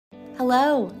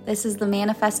Hello, this is the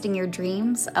Manifesting Your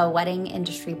Dreams, a wedding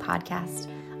industry podcast.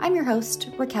 I'm your host,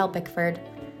 Raquel Bickford.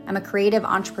 I'm a creative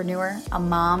entrepreneur, a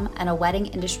mom, and a wedding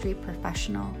industry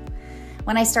professional.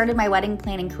 When I started my wedding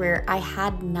planning career, I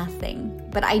had nothing,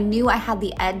 but I knew I had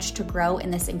the edge to grow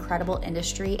in this incredible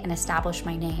industry and establish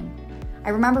my name. I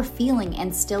remember feeling,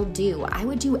 and still do, I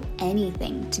would do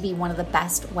anything to be one of the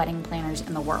best wedding planners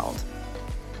in the world.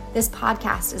 This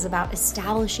podcast is about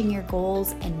establishing your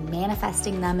goals and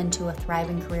manifesting them into a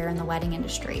thriving career in the wedding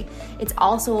industry. It's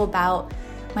also about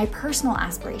my personal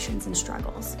aspirations and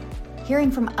struggles, hearing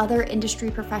from other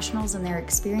industry professionals and their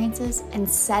experiences, and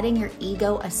setting your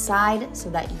ego aside so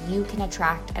that you can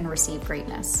attract and receive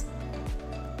greatness.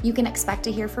 You can expect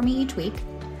to hear from me each week.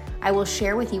 I will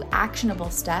share with you actionable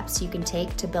steps you can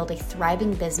take to build a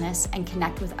thriving business and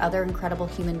connect with other incredible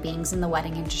human beings in the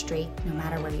wedding industry, no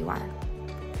matter where you are.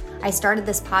 I started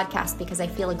this podcast because I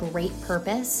feel a great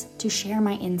purpose to share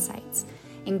my insights,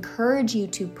 encourage you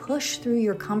to push through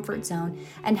your comfort zone,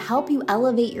 and help you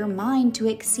elevate your mind to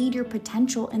exceed your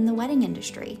potential in the wedding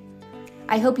industry.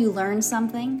 I hope you learn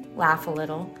something, laugh a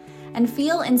little, and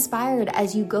feel inspired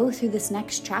as you go through this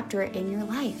next chapter in your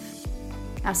life.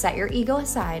 Now set your ego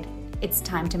aside. It's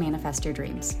time to manifest your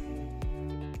dreams.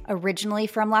 Originally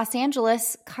from Los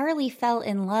Angeles, Carly fell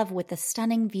in love with the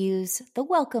stunning views, the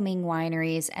welcoming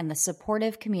wineries, and the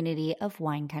supportive community of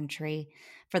wine country.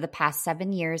 For the past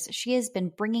 7 years, she has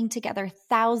been bringing together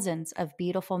thousands of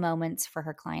beautiful moments for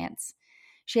her clients.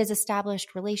 She has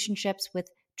established relationships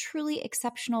with truly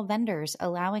exceptional vendors,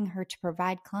 allowing her to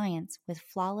provide clients with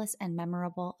flawless and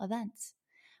memorable events.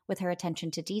 With her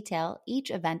attention to detail,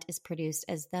 each event is produced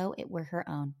as though it were her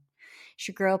own.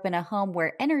 She grew up in a home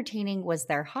where entertaining was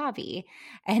their hobby,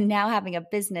 and now having a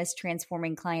business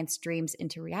transforming clients' dreams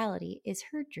into reality is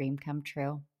her dream come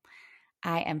true.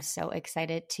 I am so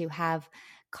excited to have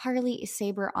Carly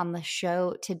Saber on the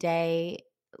show today.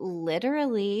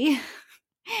 Literally,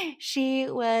 she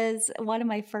was one of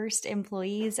my first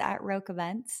employees at ROQUE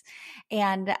Events,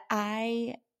 and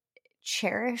I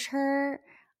cherish her,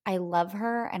 I love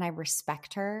her, and I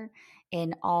respect her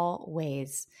in all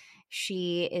ways.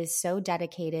 She is so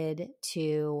dedicated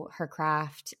to her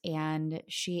craft, and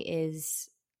she is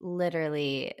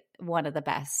literally one of the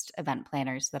best event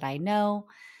planners that I know.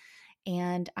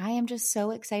 And I am just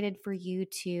so excited for you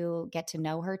to get to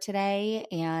know her today.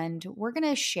 And we're going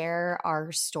to share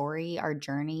our story, our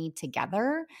journey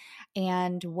together,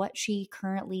 and what she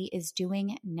currently is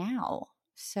doing now.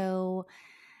 So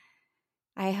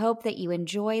I hope that you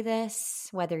enjoy this,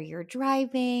 whether you're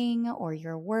driving or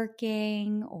you're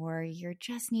working or you're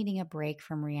just needing a break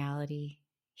from reality.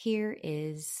 Here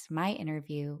is my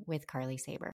interview with Carly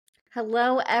Saber.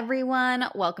 Hello, everyone.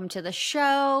 Welcome to the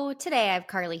show. Today I have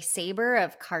Carly Saber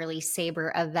of Carly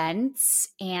Saber Events,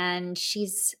 and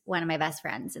she's one of my best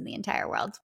friends in the entire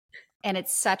world. And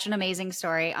it's such an amazing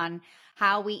story on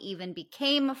how we even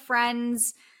became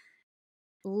friends.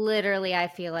 Literally, I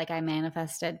feel like I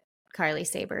manifested Carly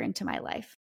Saber into my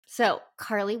life. So,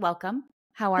 Carly, welcome.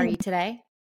 How are you today?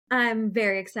 I'm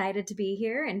very excited to be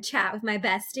here and chat with my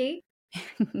bestie.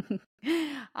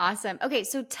 Awesome. Okay,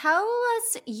 so tell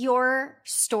us your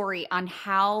story on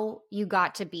how you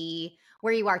got to be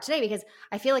where you are today, because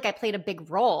I feel like I played a big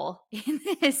role in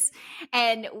this,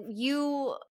 and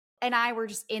you and I were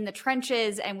just in the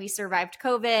trenches and we survived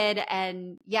COVID.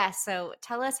 And yes, so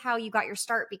tell us how you got your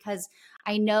start, because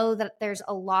I know that there's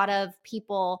a lot of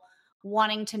people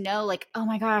wanting to know, like, oh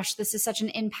my gosh, this is such an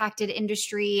impacted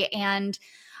industry and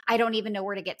I don't even know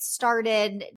where to get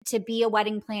started to be a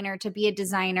wedding planner, to be a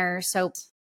designer. So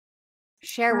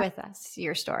share with us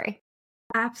your story.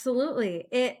 Absolutely.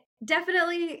 It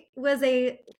definitely was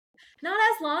not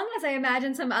as long as I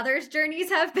imagine some others'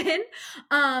 journeys have been,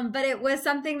 but it was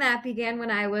something that began when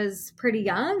I was pretty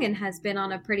young and has been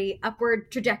on a pretty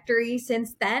upward trajectory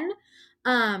since then.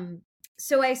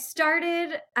 So I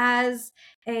started as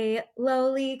a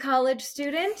lowly college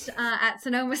student at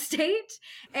Sonoma State,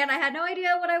 and I had no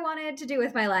idea what I wanted to do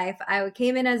with my life. I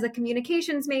came in as a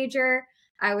communications major.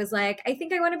 I was like, I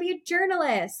think I want to be a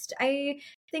journalist. I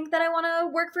think that I want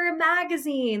to work for a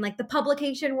magazine. Like, the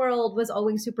publication world was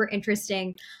always super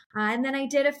interesting. And then I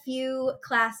did a few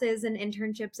classes and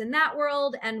internships in that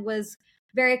world and was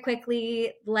very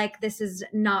quickly like, this is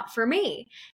not for me.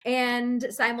 And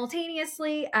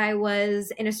simultaneously, I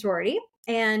was in a sorority.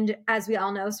 And as we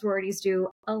all know, sororities do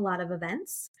a lot of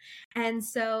events. And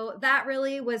so that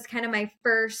really was kind of my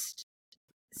first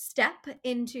step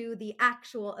into the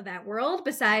actual event world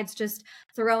besides just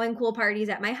throwing cool parties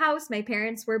at my house. My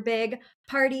parents were big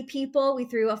party people. We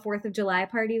threw a 4th of July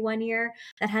party one year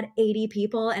that had 80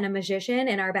 people and a magician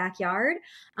in our backyard.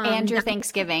 And your Now,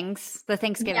 Thanksgivings, the yeah.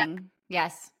 Thanksgiving.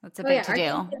 Yes, that's a Oh big yeah, to our do.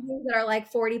 Thanksgivings that are like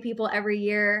 40 people every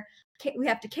year. We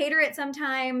have to cater it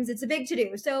sometimes. It's a big to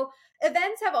do. So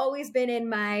events have always been in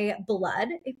my blood,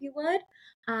 if you would.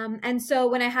 And so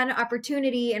when I had an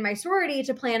opportunity in my sorority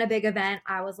to plan a big event,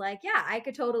 I was like, yeah, I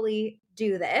could totally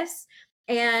do this.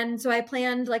 And so I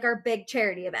planned like our big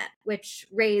charity event, which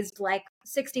raised like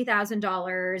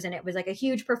 $60,000, and it was like a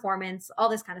huge performance, all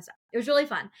this kind of stuff. It was really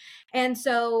fun. And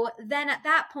so then at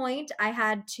that point, I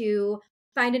had to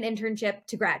find an internship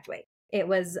to graduate. It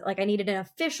was like I needed an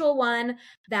official one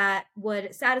that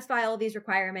would satisfy all of these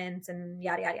requirements and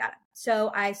yada, yada, yada.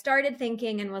 So I started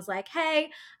thinking and was like, hey,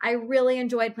 I really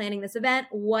enjoyed planning this event.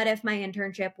 What if my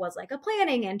internship was like a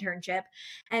planning internship?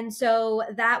 And so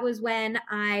that was when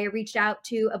I reached out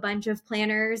to a bunch of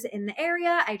planners in the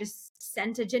area. I just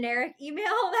sent a generic email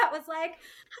that was like,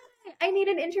 hi, I need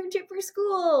an internship for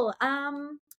school.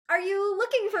 Are you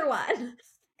looking for one?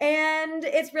 And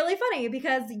it's really funny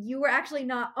because you were actually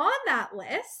not on that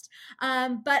list.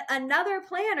 But another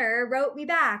planner wrote me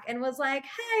back and was like,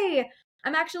 hey,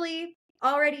 I'm actually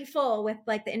already full with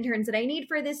like the interns that I need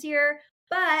for this year.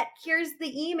 But here's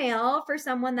the email for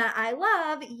someone that I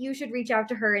love. You should reach out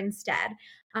to her instead.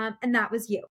 And that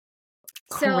was you.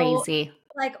 Crazy. So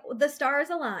like the stars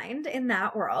aligned in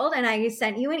that world. And I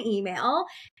sent you an email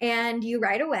and you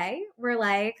right away were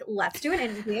like, let's do an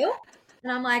interview.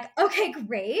 And I'm like, okay,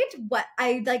 great. What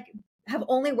I like have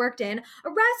only worked in a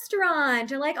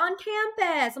restaurant or like on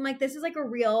campus. I'm like, this is like a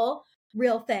real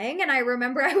thing. And I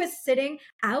remember I was sitting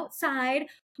outside,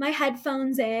 my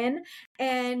headphones in,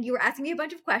 and you were asking me a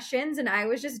bunch of questions, and I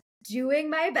was just doing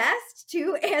my best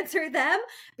to answer them,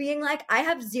 being like, I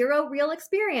have zero real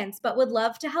experience, but would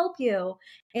love to help you.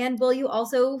 And will you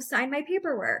also sign my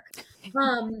paperwork?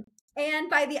 And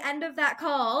by the end of that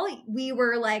call, we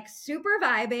were like super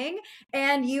vibing.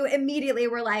 And you immediately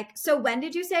were like, so when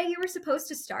did you say you were supposed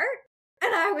to start?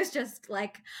 And I was just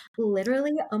like,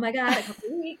 literally, oh my God, a couple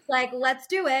of weeks, like, let's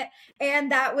do it.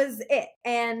 And that was it.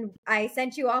 And I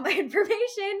sent you all my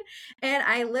information, and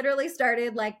I literally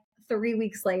started like 3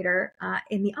 weeks later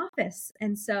in the office.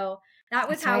 And so that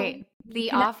was That's how right. The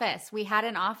connected. office. We had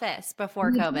an office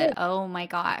before We COVID. did. Oh my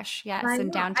gosh. Yes, I in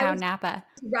know. I downtown was Napa.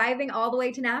 driving all the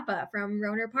way to Napa from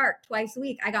Roner Park twice a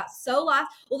week. I got so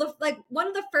lost. Well, like one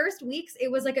of the first weeks,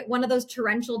 it was like one of those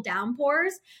torrential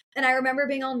downpours. And I remember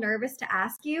being all nervous to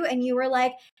ask you, and you were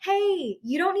like, hey,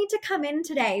 you don't need to come in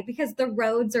today because the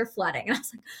roads are flooding. And I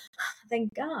was like, oh,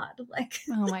 thank God. Like,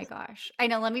 Oh my gosh. I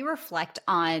know. Let me reflect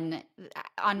on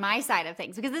my side of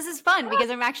things, because this is fun because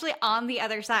I'm actually on the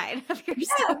other side of your yeah.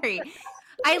 story.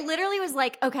 I literally was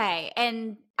like, okay,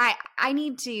 and I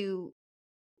need to,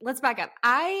 let's back up.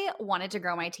 I wanted to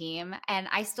grow my team, and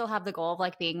I still have the goal of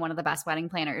like being one of the best wedding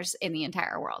planners in the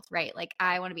entire world, right? Like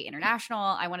I want to be international.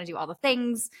 I want to do all the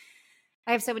things.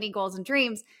 I have so many goals and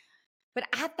dreams. But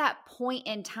at that point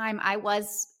in time, I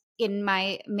was in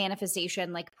my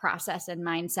manifestation like process and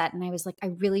mindset, and I was like, I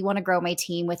really want to grow my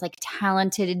team with like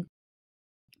talented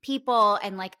people,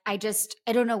 and like I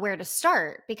don't know where to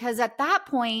start, because at that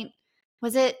point,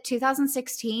 was it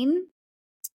 2016?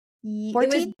 It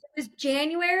 14? was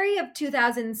January of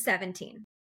 2017.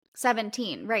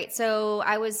 17, right. So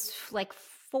I was like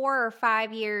 4 or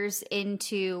 5 years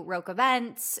into ROQUE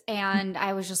Events, and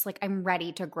I was just like, I'm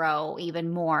ready to grow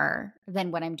even more than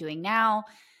what I'm doing now.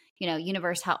 You know,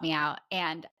 universe, help me out.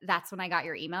 And that's when I got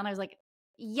your email, and I was like,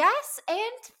 yes, and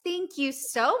thank you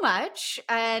so much.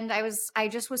 And I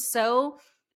just was so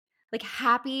like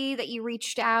happy that you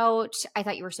reached out. I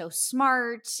thought you were so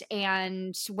smart.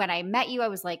 And when I met you, I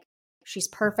was like, she's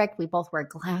perfect. We both wear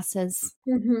glasses.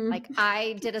 Mm-hmm. Like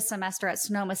I did a semester at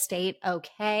Sonoma State.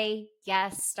 Okay.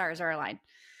 Yes. Stars are aligned.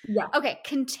 Yeah. Okay.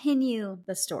 Continue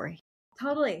the story.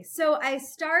 Totally. So I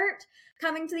start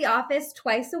coming to the office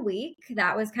twice a week.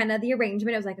 That was kind of the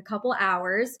arrangement. It was like a couple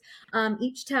hours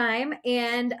each time.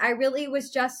 And I really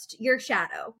was just your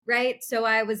shadow, right? So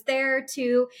I was there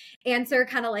to answer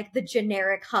kind of like the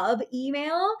generic hub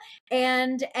email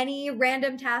and any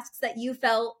random tasks that you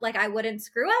felt like I wouldn't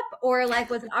screw up, or like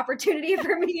was an opportunity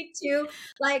for me to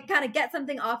like kind of get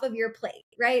something off of your plate,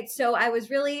 right? So I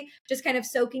was really just kind of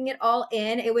soaking it all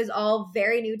in. It was all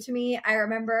very new to me. I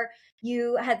remember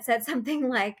you had said something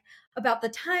like about the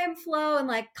time flow and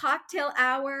like cocktail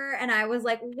hour. And I was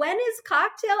like, when is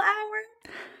cocktail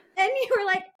hour? And you were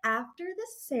like, after the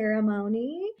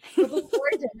ceremony, but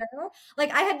before dinner, like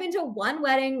I had been to one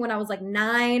wedding when I was like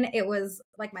 9. It was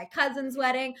like my cousin's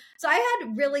wedding. So I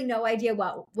had really no idea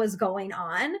what was going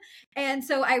on. And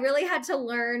so I really had to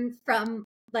learn from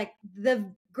like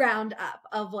the ground up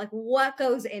of like what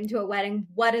goes into a wedding.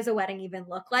 What does a wedding even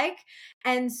look like?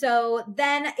 And so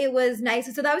then it was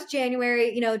nice. So that was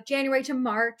January, January to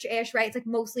March-ish, right? It's like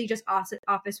mostly just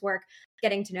office work,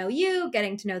 getting to know you,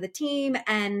 getting to know the team,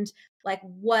 and like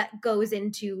what goes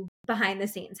into behind the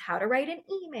scenes, how to write an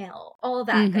email, all of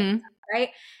that good stuff, right?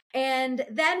 And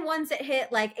then once it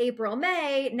hit like April,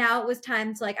 May, now it was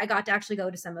time to like, I got to actually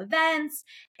go to some events.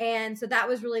 And so that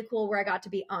was really cool where I got to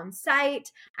be on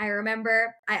site. I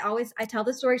remember I tell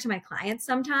the story to my clients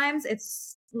sometimes.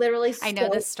 It's literally I know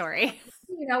this story.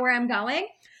 You know where I'm going.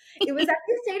 It was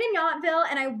actually stayed in Yountville,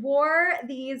 and I wore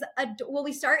these.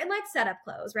 We start in like setup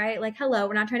clothes, right? Like, hello,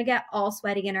 we're not trying to get all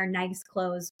sweaty in our nice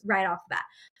clothes right off the bat.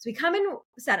 So we come in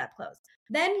setup clothes.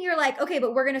 Then you're like, okay,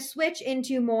 but we're going to switch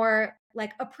into more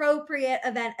like appropriate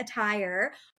event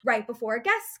attire right before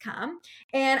guests come.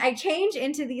 And I change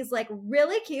into these like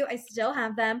really cute, I still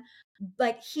have them,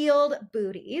 like heeled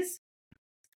booties.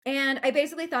 And I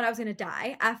basically thought I was going to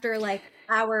die after like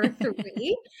hour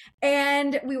 3.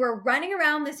 And we were running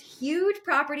around this huge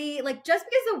property. Like, just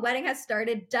because the wedding has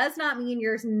started does not mean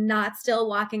you're not still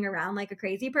walking around like a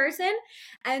crazy person.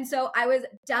 And so I was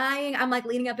dying. I'm like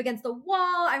leaning up against the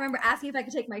wall. I remember asking if I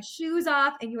could take my shoes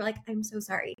off. And you were like, I'm so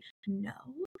sorry. No,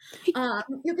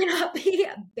 you cannot be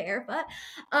barefoot.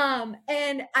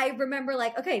 And I remember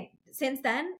like, okay, since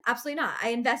then, absolutely not.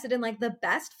 I invested in like the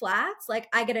best flats. Like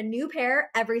I get a new pair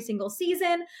every single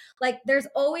season. Like there's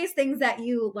always things that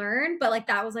you learn, but like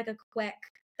that was like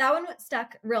that one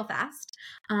stuck real fast.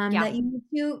 That you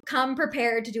need to come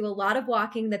prepared to do a lot of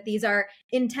walking, that these are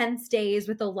intense days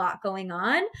with a lot going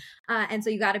on. And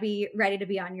so you got to be ready to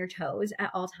be on your toes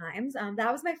at all times.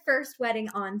 That was my first wedding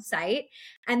on site,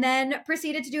 and then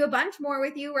proceeded to do a bunch more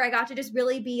with you where I got to just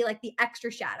really be like the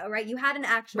extra shadow, right? You had an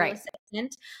actual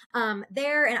assistant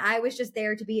there, and I was just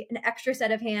there to be an extra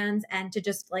set of hands and to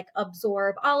just like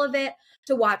absorb all of it,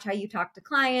 to watch how you talk to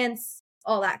clients,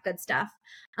 all that good stuff.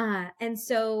 And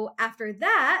so after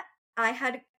that, I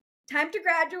had time to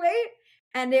graduate,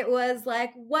 and it was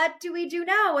like, what do we do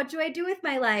now? What do I do with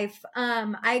my life?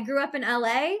 I grew up in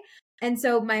LA, and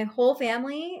so my whole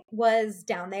family was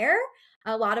down there.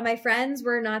 A lot of my friends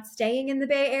were not staying in the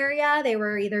Bay Area. They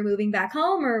were either moving back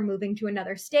home or moving to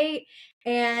another state.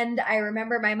 And I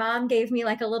remember my mom gave me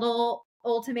like a little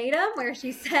ultimatum where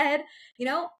she said,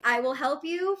 I will help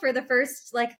you for the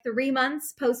first like 3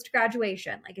 months post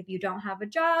graduation. Like if you don't have a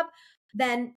job,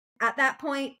 then at that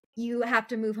point you have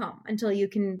to move home until you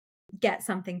can get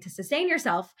something to sustain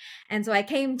yourself. And so I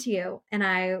came to you and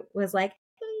I was like,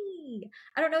 hey,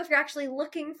 I don't know if you're actually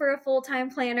looking for a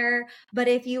full-time planner, but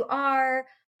if you are,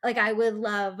 like, I would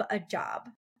love a job.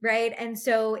 Right. And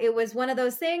so it was one of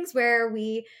those things where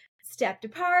we stepped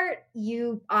apart.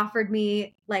 You offered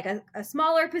me like a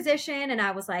smaller position, and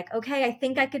I was like, okay, I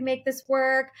think I could make this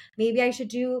work. Maybe I should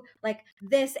do like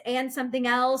this and something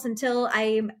else until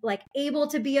I'm like able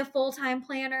to be a full-time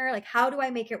planner. Like, how do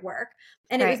I make it work?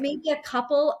 And it was maybe a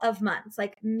couple of months,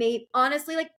 like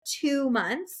honestly, like 2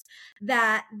 months,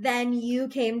 that then you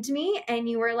came to me and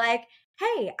you were like,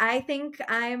 hey, I think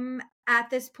I'm at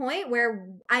this point where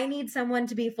I need someone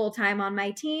to be full-time on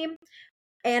my team,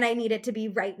 and I need it to be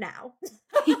right now.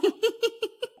 I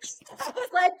was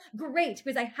like, great,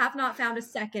 because I have not found a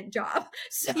second job.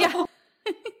 So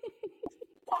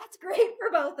that's great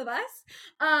for both of us.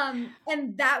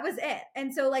 And that was it.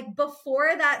 And so like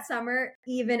before that summer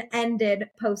even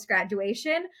ended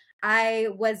post-graduation, I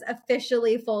was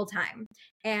officially full-time.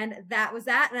 And that was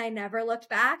that. And I never looked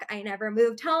back. I never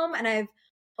moved home. And I've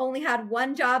only had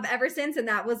one job ever since. And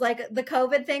that was like the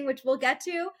COVID thing, which we'll get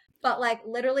to, but like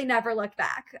literally never looked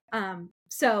back.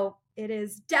 So it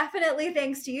is definitely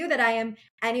thanks to you that I am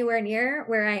anywhere near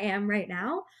where I am right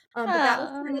now. But that was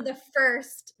kind of the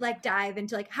first like dive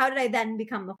into like, how did I then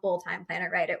become the full-time planner,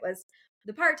 right? It was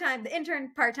the part-time, the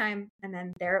intern, part-time, and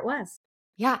then there it was.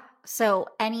 Yeah. So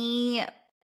any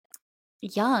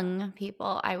young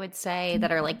people, I would say,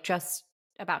 that are like just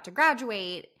about to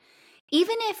graduate,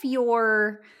 even if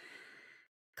you're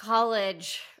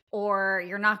college or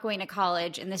you're not going to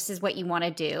college and this is what you want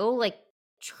to do, like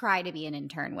try to be an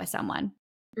intern with someone.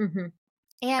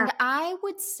 And I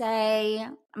would say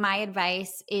my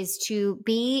advice is to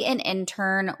be an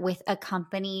intern with a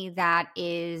company that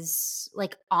is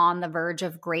like on the verge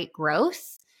of great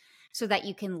growth, so that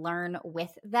you can learn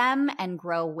with them and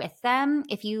grow with them.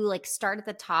 If you like start at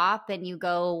the top and you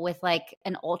go with like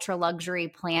an ultra luxury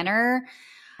planner,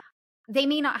 they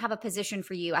may not have a position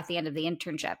for you at the end of the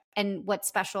internship. And what's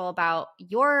special about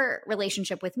your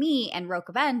relationship with me and ROQUE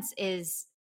Events is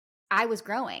I was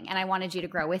growing and I wanted you to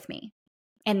grow with me.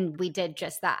 And we did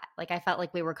just that. Like I felt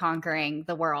like we were conquering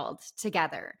the world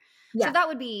together. Yeah. So that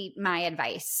would be my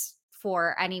advice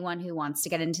for anyone who wants to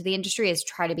get into the industry is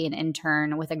try to be an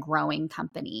intern with a growing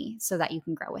company so that you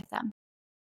can grow with them.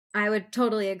 I would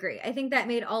totally agree. I think that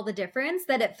made all the difference,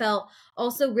 that it felt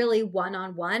also really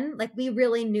one-on-one. Like we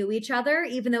really knew each other,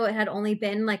 even though it had only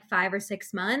been like 5 or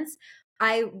 6 months.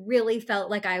 I really felt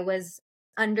like I was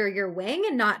under your wing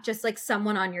and not just like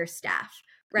someone on your staff,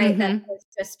 right? That was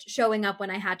just showing up when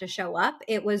I had to show up.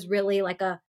 It was really like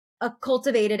a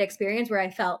cultivated experience where I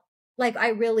felt like I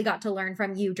really got to learn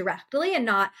from you directly and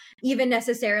not even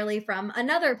necessarily from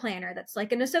another planner that's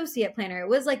like an associate planner. It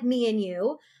was like me and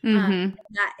you. And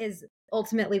that is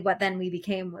ultimately what then we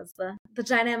became, was the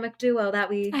dynamic duo that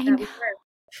we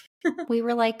were. We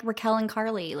were like Raquel and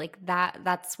Carly, like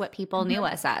that's what people knew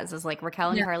us as, is like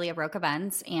Raquel and Carly of ROQUE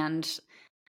Events, and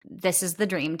this is the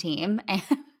dream team.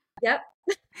 Yep.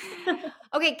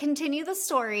 Okay, continue the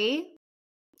story.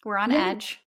 We're on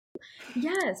edge.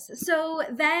 Yes. So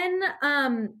then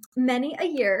many a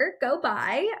year go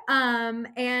by,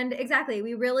 and exactly,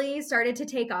 we really started to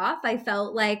take off. I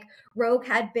felt like ROQUE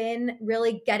had been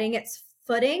really getting its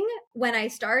footing when I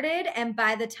started, and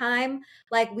by the time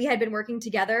like we had been working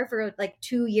together for like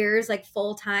 2 years, like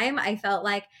full time, I felt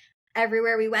like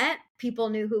everywhere we went, people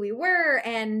knew who we were,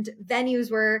 and venues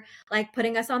were like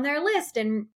putting us on their list,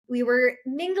 and we were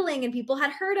mingling and people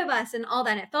had heard of us and all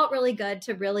that. And it felt really good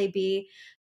to really be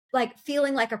like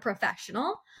feeling like a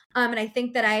professional. And I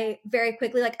think that I very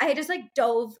quickly, like I just like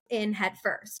dove in head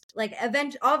first. Like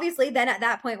obviously then at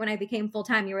that point when I became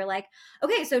full-time, you were like,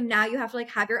 okay, so now you have to like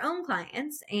have your own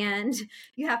clients and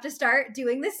you have to start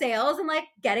doing the sales and like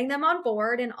getting them on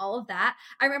board and all of that.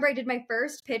 I remember I did my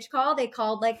first pitch call. They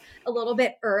called like a little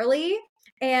bit early.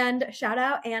 And shout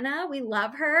out Anna, we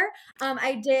love her.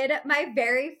 I did my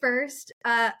very first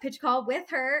pitch call with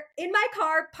her in my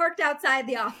car parked outside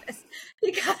the office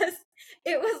because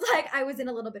it was like I was in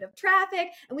a little bit of traffic,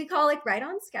 and we call like right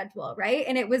on schedule, right?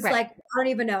 And it was like, I don't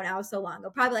even know now, so long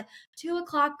ago, probably like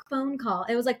 2:00 phone call.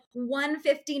 It was like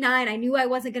 1:59. I knew I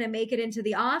wasn't going to make it into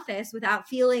the office without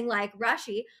feeling like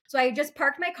rushy. So I just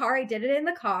parked my car. I did it in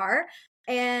the car.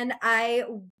 And I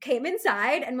came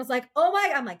inside and was like, oh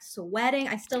my, I'm like sweating.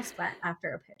 I still sweat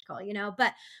after a pitch call, you know,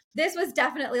 but this was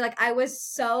definitely like, I was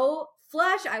so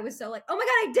flush. I was so like, oh my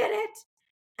God, I did it.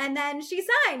 And then she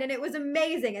signed and it was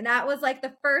amazing. And that was like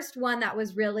the first one that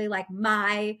was really like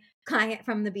my client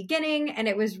from the beginning. And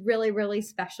it was really, really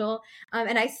special.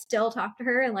 And I still talk to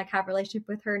her and like have a relationship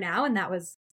with her now. And that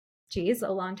was, geez,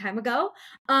 a long time ago.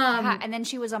 Yeah, and then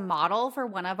she was a model for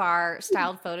one of our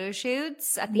styled photo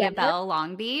shoots at the Abel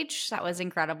Long Beach. That was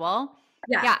incredible.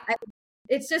 Yeah.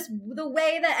 It's just the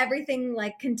way that everything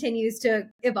like continues to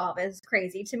evolve is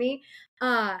crazy to me.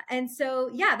 And so,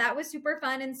 yeah, that was super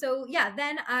fun. And so, yeah,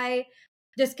 then I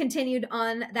just continued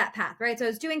on that path, right? So I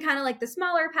was doing kind of like the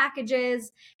smaller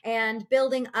packages and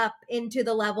building up into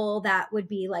the level that would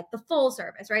be like the full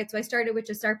service, right? So I started with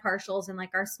just our partials and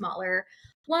like our smaller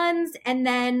ones. And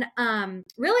then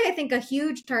really, I think a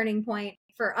huge turning point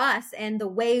for us and the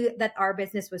way that our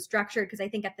business was structured, because I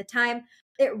think at the time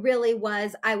it really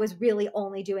was, I was really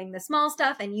only doing the small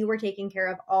stuff and you were taking care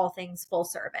of all things full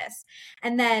service.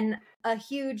 And then a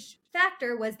huge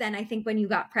factor was then I think when you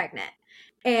got pregnant,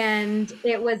 and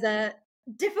it was a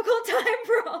difficult time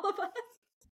for all of us.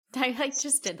 I like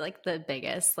just did like the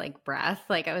biggest like breath.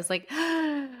 Like I was like,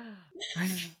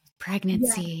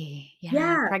 pregnancy.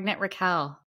 Yeah. Pregnant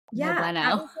Raquel. Yeah. No bueno.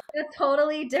 That was like a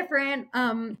totally different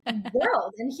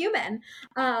world and human.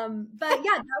 But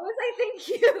yeah, that was, I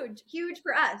think, huge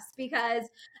for us, because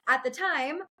at the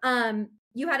time,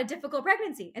 you had a difficult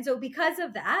pregnancy. And so because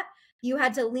of that, you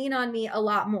had to lean on me a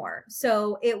lot more.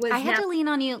 So it was, I had to lean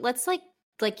on you. Let's like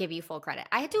give you full credit.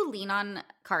 I had to lean on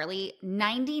Carly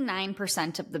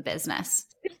 99% of the business.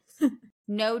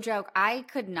 No joke. I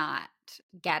could not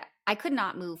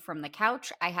move from the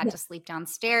couch. I had to sleep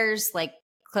downstairs, like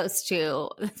close to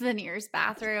the nearest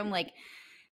bathroom, like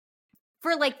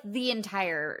for like the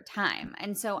entire time.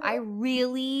 And so I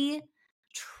really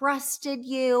trusted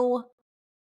you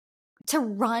to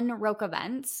run ROQUE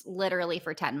Events literally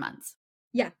for 10 months.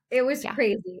 Yeah, it was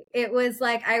crazy. It was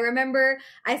like, I remember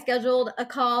I scheduled a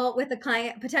call with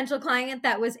a potential client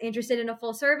that was interested in a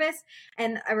full service.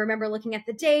 And I remember looking at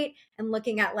the date and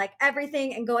looking at like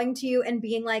everything and going to you and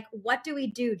being like, what do we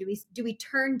do? Do we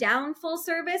turn down full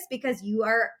service because you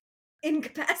are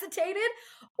incapacitated,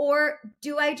 or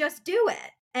do I just do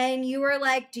it? And you were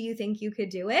like, do you think you could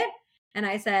do it? And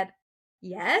I said,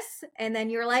 yes. And then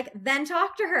you're like, then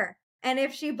talk to her. And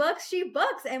if she books,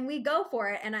 and we go for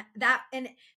it. And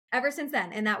ever since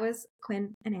then, and that was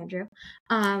Quinn and Andrew.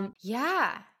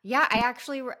 Yeah. Yeah.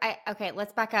 Okay,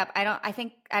 let's back up. I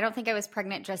don't think I was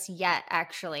pregnant just yet,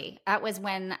 actually. That was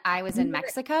when I was in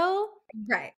Mexico.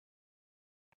 Right.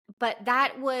 But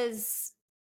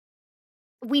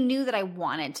we knew that I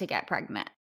wanted to get pregnant.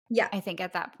 Yeah. I think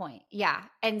at that point. Yeah.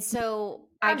 And so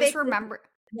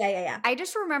Yeah. I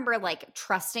just remember like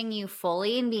trusting you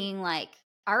fully and being like,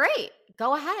 all right,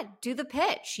 go ahead, do the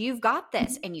pitch. You've got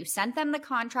this. And you sent them the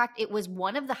contract. It was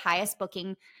one of the highest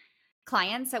booking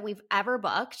clients that we've ever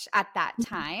booked at that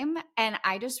time. And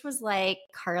I just was like,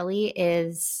 Carly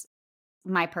is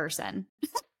my person.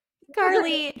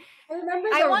 Carly,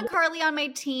 I want Carly on my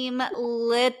team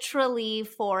literally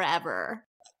forever.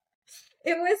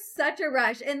 It was such a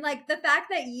rush. And like the fact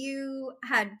that you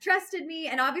had trusted me,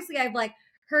 and obviously I've like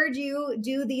heard you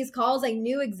do these calls. I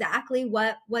knew exactly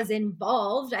what was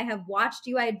involved. I have watched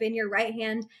you. I had been your right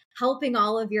hand helping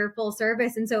all of your full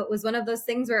service. And so it was one of those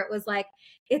things where it was like,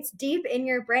 it's deep in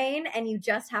your brain and you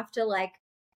just have to like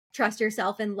trust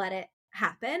yourself and let it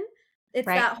happen. It's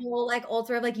Right. that whole like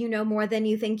ultra of like, you know more than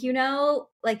you think you know,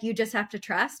 like you just have to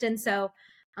trust. And so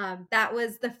that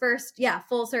was the first,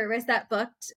 full service that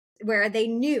booked where they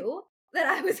knew that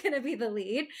I was going to be the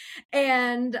lead.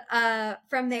 And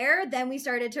from there, then we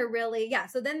started to really,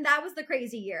 so then that was the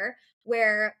crazy year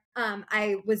where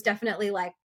I was definitely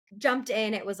like jumped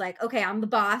in. It was like, okay, I'm the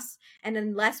boss. And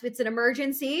unless it's an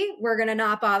emergency, we're going to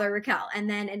not bother Raquel. And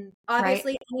then, and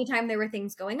obviously anytime there were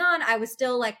things going on, I was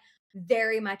still like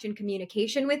very much in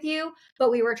communication with you,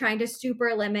 but we were trying to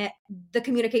super limit the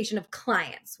communication of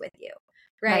clients with you.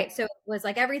 Right. So it was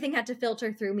like everything had to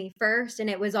filter through me first. And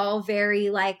it was all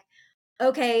very like,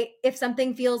 okay, if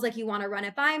something feels like you want to run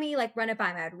it by me, like run it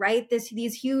by me. I'd write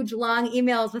these huge long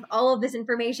emails with all of this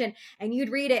information and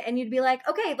you'd read it and you'd be like,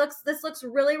 okay, this looks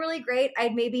really, really great.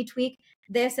 I'd maybe tweak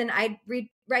this and I'd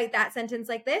write that sentence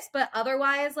like this, but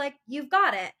otherwise like you've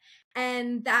got it.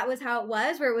 And that was how it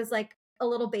was, where it was like a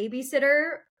little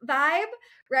babysitter vibe,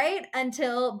 right?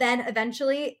 Until then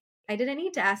eventually I didn't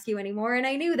need to ask you anymore. And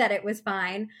I knew that it was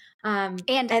fine. And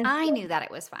I knew that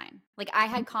it was fine. Like I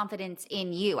had confidence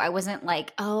in you. I wasn't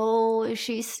like, oh, is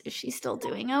she still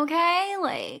doing okay?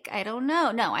 Like, I don't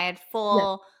know. No, I had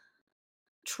full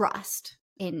trust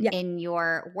in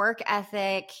your work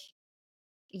ethic,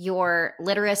 your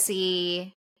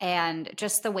literacy, and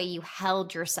just the way you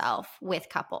held yourself with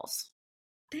couples.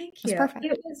 Thank you.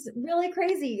 It was really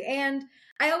crazy. And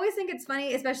I always think it's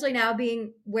funny, especially now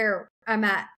being where I'm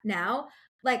at now.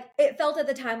 Like it felt at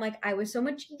the time like I was so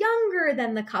much younger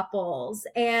than the couples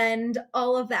and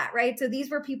all of that, right? So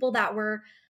these were people that were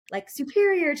like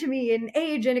superior to me in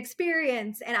age and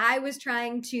experience. And I was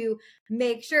trying to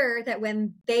make sure that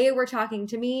when they were talking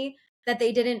to me, that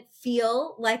they didn't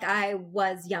feel like I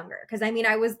was younger. Cause I mean,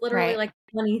 I was literally like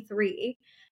 23.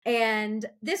 And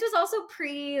this was also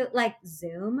pre like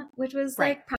Zoom, which was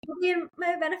like probably in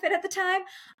my benefit at the time,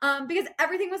 because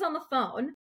everything was on the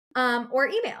phone or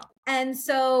email. And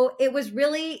so it was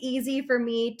really easy for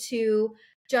me to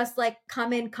just like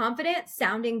come in confident,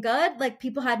 sounding good. Like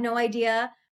people had no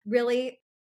idea really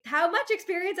how much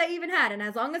experience I even had. And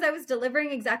as long as I was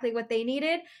delivering exactly what they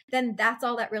needed, then that's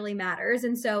all that really matters.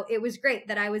 And so it was great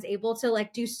that I was able to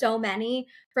like do so many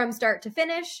from start to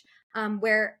finish,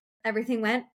 where everything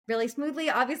went really smoothly.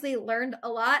 Obviously learned a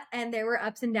lot and there were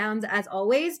ups and downs as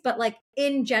always, but like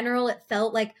in general, it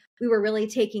felt like we were really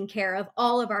taking care of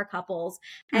all of our couples.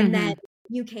 And then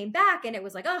you came back and it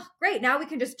was like, oh, great. Now we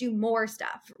can just do more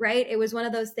stuff, right? It was one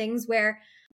of those things where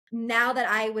now that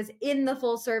I was in the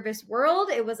full service world,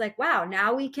 it was like, wow,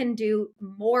 now we can do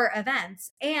more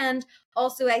events. And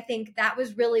also, I think that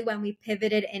was really when we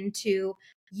pivoted into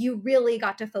you really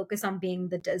got to focus on being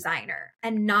the designer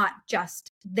and not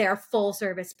just their full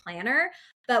service planner,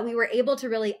 but we were able to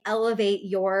really elevate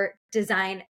your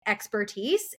design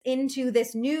expertise into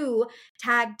this new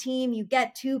tag team. You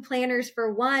get 2 planners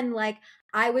for one. Like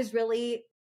I was really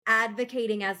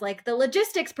advocating as like the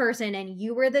logistics person and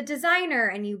you were the designer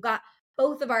and you got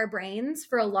both of our brains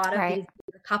for a lot of these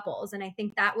couples. And I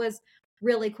think that was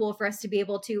really cool for us to be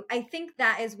able to, I think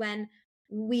that is when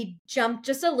we jumped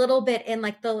just a little bit in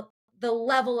like the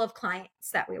level of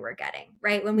clients that we were getting,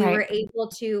 right? When we were able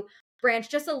to branch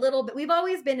just a little bit. We've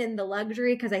always been in the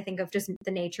luxury because I think of just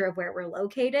the nature of where we're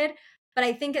located. But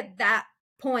I think at that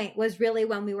point was really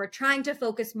when we were trying to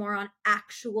focus more on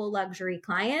actual luxury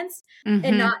clients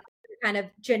and not kind of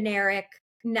generic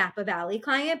Napa Valley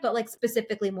client, but like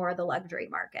specifically more of the luxury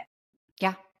market.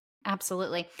 Yeah.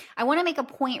 Absolutely. I want to make a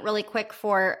point really quick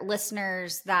for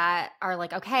listeners that are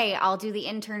like, okay, I'll do the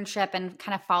internship and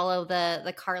kind of follow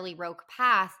the Carly Roque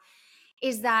path,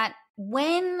 is that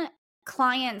when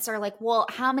clients are like, well,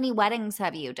 how many weddings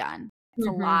have you done? It's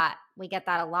a Mm-hmm. lot. We get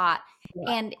that a lot.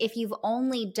 Yeah. And if you've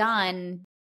only done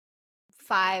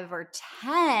 5 or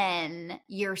 10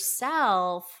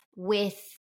 yourself with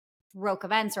Roque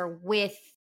Events or with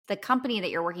the company that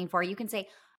you're working for, you can say,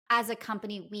 as a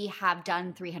company, we have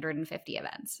done 350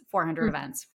 events, 400 Mhm.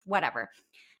 events, whatever.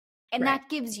 And Right. that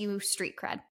gives you street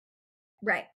cred.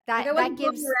 Right. Like I That wasn't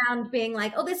going gives, around being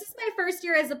like, oh, this is my first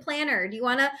year as a planner. Do you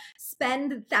want to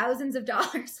spend thousands of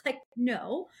dollars? Like,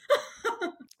 no.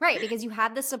 right, because you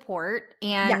had the support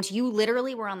Yeah. and you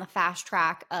literally were on the fast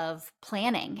track of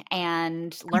planning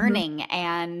and Mhm. learning.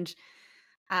 And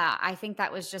I think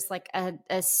that was just like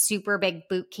a super big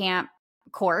boot camp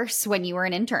course when you were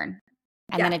an intern.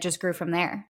 And then Yeah, it just grew from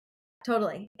there.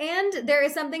 totally. And there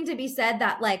is something to be said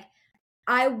that like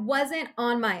I wasn't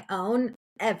on my own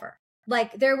ever.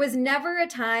 Like there was never a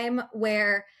time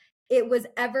where it was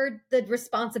ever the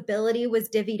responsibility was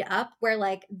divvied up where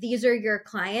like these are your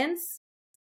clients,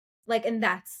 like, and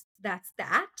that's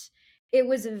that. It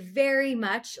was very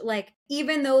much like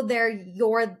even though they're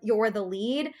you're the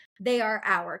lead, they are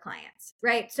our clients,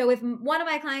 right? So if one of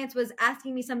my clients was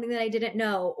asking me something that I didn't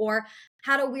know or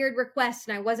had a weird request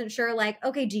and I wasn't sure, like,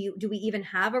 okay, do we even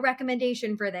have a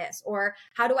recommendation for this, or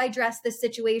how do I address this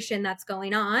situation that's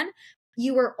going on,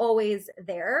 you were always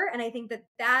there. And I think that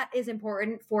that is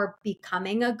important for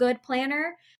becoming a good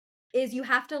planner, is you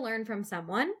have to learn from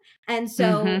someone. And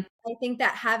so Mm-hmm. I think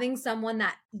that having someone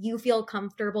that you feel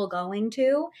comfortable going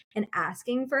to and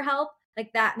asking for help,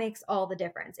 like that makes all the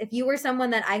difference. If you were someone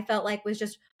that I felt like was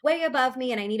just way above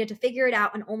me and I needed to figure it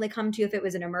out and only come to you if it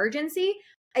was an emergency,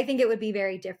 I think it would be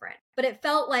very different. But it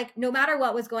felt like no matter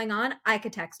what was going on, I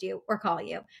could text you or call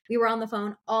you. We were on the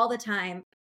phone all the time,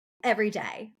 every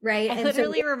day, right? I And so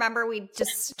literally remember we'd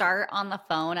just start on the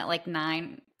phone at like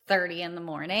 9:30 in the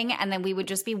morning, and then we would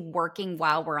just be working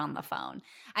while we're on the phone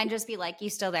and just be like, you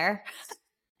still there?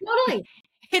 totally.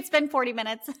 It's been 40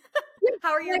 minutes.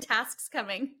 How are your Like, tasks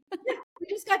coming? yeah, we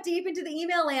just got deep into the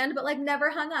email land, but like never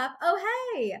hung up.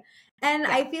 Oh, hey. And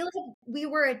Yeah. I feel like we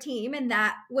were a team, and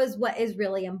that was what is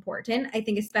really important. I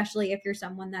think, especially if you're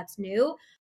someone that's new,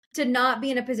 to not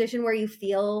be in a position where you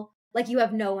feel like you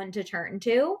have no one to turn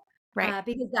to, Right.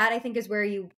 because that I think is where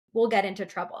you will get into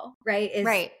trouble, right? Is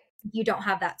Right. you don't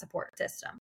have that support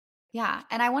system. Yeah.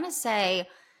 And I want to say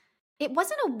it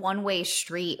wasn't a one-way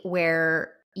street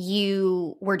where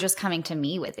you were just coming to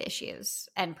me with issues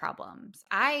and problems.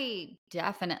 I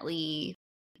definitely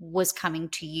was coming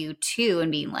to you too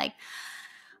and being like,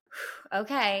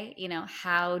 okay,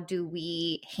 how do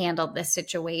we handle this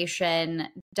situation?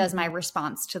 Does my Mhm.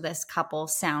 response to this couple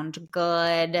sound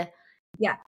good?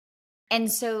 Yeah.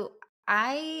 And so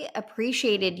I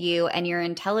appreciated you and your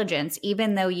intelligence,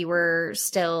 even though you were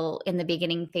still in the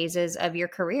beginning phases of your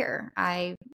career.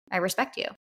 I respect you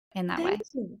in that Thank way.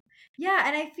 you. Yeah,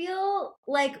 and I feel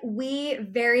like we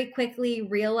very quickly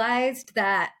realized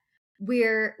that we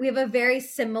have a very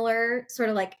similar sort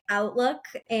of like outlook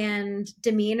and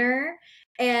demeanor,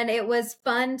 and it was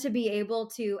fun to be able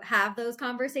to have those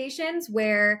conversations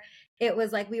where it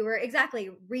was like we were exactly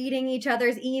reading each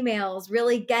other's emails,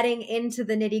 really getting into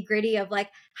the nitty-gritty of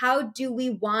like how do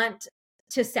we want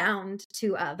to sound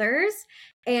to others,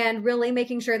 and really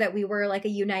making sure that we were like a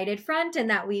united front and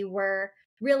that we were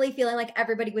really feeling like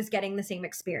everybody was getting the same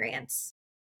experience.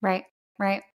 Right.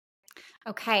 Right.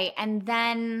 Okay. And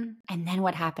then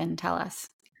what happened? Tell us.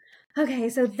 Okay,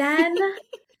 so then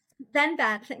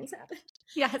bad things happened.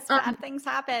 Yes, Um bad things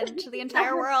happened to the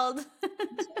entire world.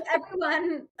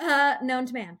 everyone known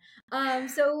to man.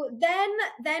 So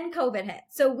then COVID hit.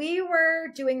 So we were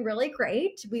doing really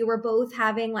great. We were both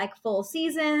having like full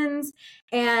seasons,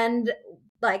 and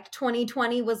like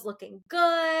 2020 was looking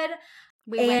good.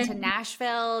 We went And to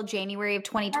Nashville January of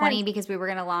 2020 because we were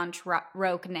going to launch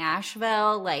Roque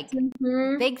Nashville, like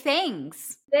mhm, big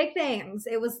things. big things.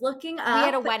 It was looking We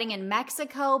had a up. wedding in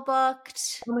Mexico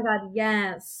booked. Oh my God,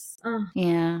 yes. Oh,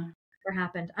 Yeah. never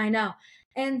happened. I know.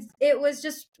 And it was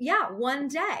just, yeah, one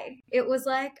day it was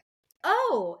like,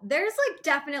 oh, there's like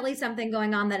definitely something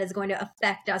going on that is going to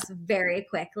affect us very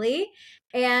quickly.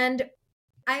 And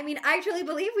I mean, I truly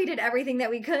believe we did everything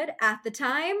that we could at the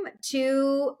time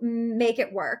to make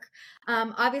it work.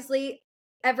 Obviously,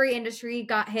 every industry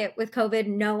got hit with COVID.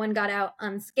 No one got out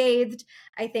unscathed.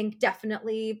 I think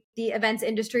definitely the events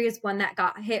industry is one that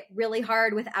got hit really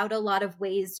hard without a lot of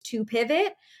ways to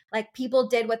pivot. Like people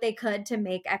did what they could to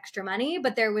make extra money,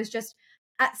 but there was just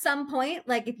at some point,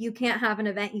 like if you can't have an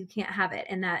event, you can't have it.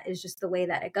 And that is just the way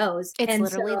that it goes. It's And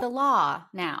literally so, the law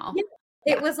now. yeah,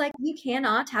 Yeah. it was like, you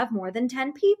cannot have more than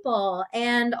 10 people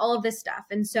and all of this stuff.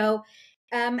 And so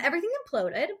everything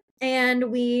imploded.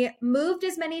 And we moved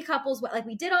as many couples, like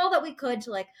we did all that we could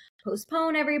to like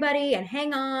postpone everybody and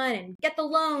hang on and get the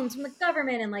loans from the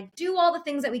government and like do all the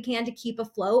things that we can to keep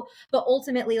afloat. But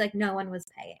ultimately, like no one was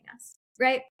paying us.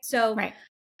 Right. So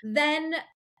then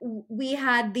we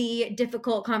had the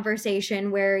difficult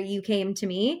conversation where you came to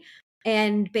me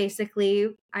and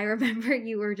basically I remember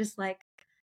you were just like,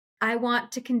 I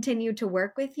want to continue to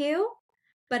work with you,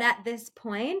 but at this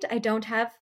point, I don't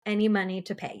have any money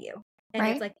to pay you. And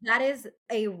it's like, that is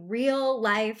a real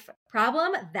life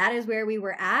problem. That is where we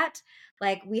were at.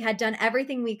 Like we had done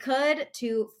everything we could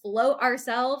to float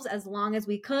ourselves as long as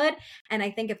we could. And I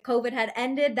think if COVID had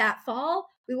ended that fall,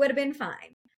 we would have been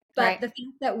fine. But the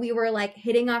fact that we were like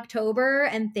hitting October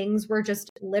and things were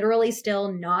just literally still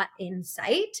not in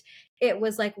sight, it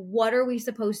was like, what are we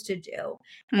supposed to do?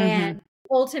 And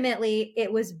ultimately, it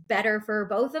was better for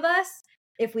both of us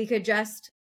if we could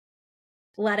just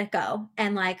let it go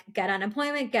and like get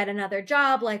unemployment, get another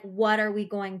job. Like, what are we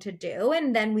going to do?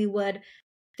 And then we would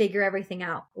figure everything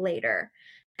out later.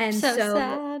 And so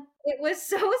sad. It was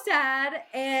so sad.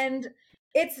 And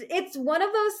it's one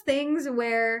of those things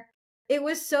where it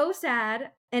was so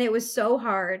sad and it was so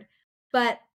hard.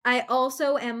 But I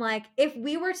also am like, if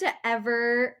we were to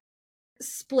ever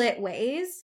split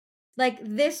ways, like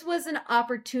this was an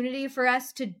opportunity for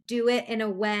us to do it in a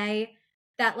way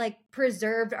that like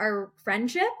preserved our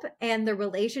friendship and the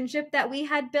relationship that we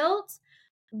had built,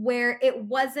 where it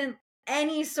wasn't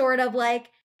any sort of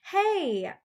like,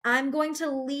 hey, I'm going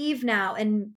to leave now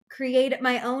and create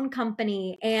my own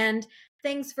company and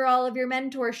thanks for all of your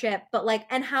mentorship, but like,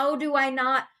 and how do I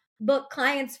not book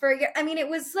clients for a year? I mean, it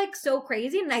was like so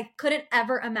crazy and I couldn't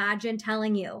ever imagine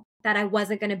telling you that I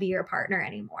wasn't going to be your partner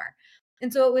anymore.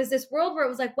 And so it was this world where it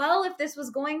was like, well, if this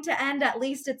was going to end, at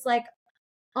least it's like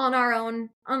on our own,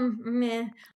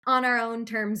 on our own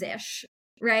terms ish,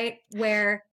 right?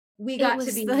 Where we got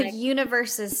to be the like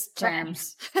universe's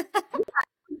terms.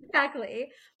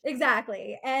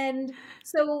 Exactly. And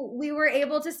so we were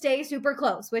able to stay super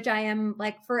close, which I am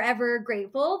like forever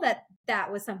grateful that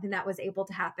that was something that was able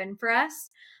to happen for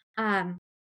us.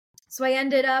 So I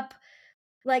ended up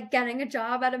like getting a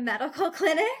job at a medical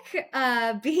clinic,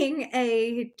 being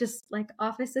a just like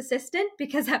office assistant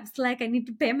because I was like, I need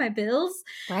to pay my bills.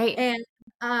 Right.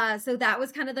 And so that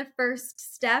was kind of the first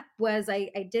step was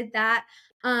I did that.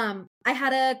 I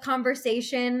had a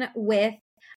conversation with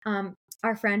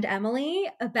our friend Emily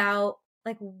about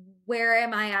like, where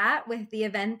am I at with the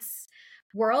events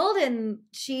world? And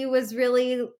she was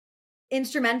really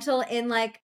instrumental in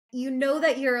like, you know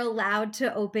that you're allowed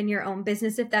to open your own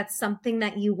business if that's something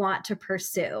that you want to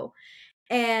pursue.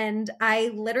 And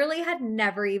I literally had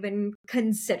never even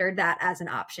considered that as an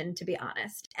option, to be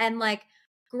honest. And like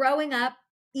growing up,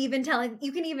 even telling,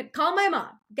 you can even call my mom,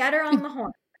 get her on the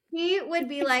horn. She would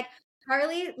be like,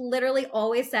 Carly literally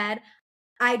always said,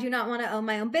 I do not want to own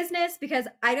my own business because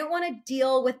I don't want to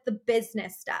deal with the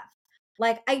business stuff.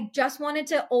 Like, I just wanted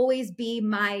to always be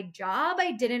my job.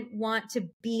 I didn't want to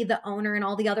be the owner and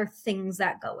all the other things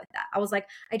that go with that. I was like,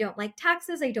 I don't like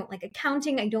taxes. I don't like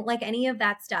accounting. I don't like any of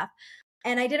that stuff.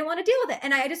 And I didn't want to deal with it.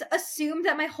 And I just assumed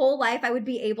that my whole life I would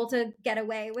be able to get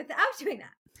away without doing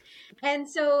that. And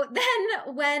so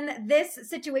then when this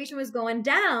situation was going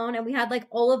down and we had like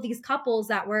all of these couples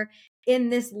that were in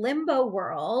this limbo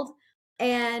world,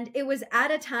 and it was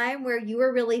at a time where you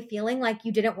were really feeling like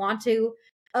you didn't want to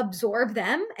absorb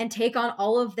them and take on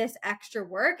all of this extra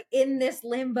work in this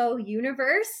limbo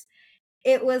universe,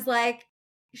 it was like,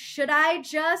 should I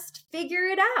just figure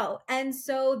it out? And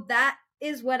so that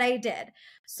is what I did.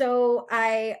 So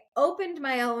I opened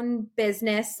my own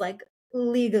business like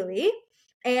legally,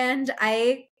 and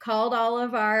I called all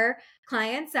of our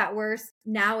clients that were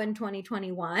now in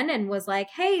 2021 and was like,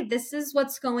 hey, this is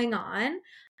what's going on.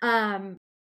 I'm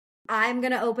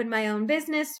going to open my own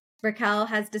business. Raquel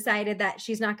has decided that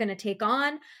she's not going to take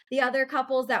on the other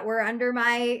couples that were under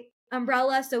my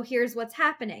umbrella. So here's what's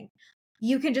happening.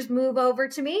 You can just move over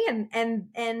to me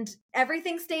and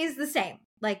everything stays the same.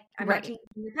 Like, I'm not changing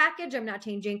your package. I'm not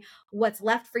changing what's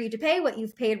left for you to pay. What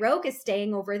you've paid ROQUE is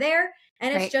staying over there.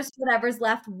 And it's just whatever's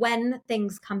left when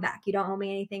things come back. You don't owe me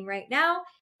anything right now.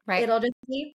 It'll just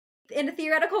be in a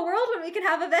theoretical world when we can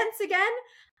have events again.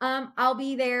 I'll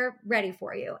be there ready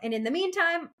for you. And in the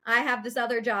meantime, I have this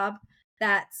other job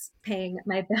that's paying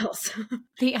my bills.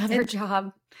 The other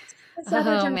job.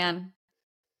 Man.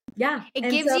 Yeah. It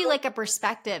gives you like a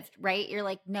perspective, right? You're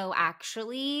like, no,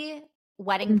 actually,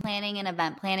 wedding planning and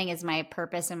event planning is my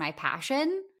purpose and my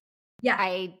passion. Yeah.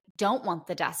 I don't want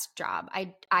the desk job.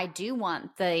 I do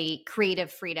want the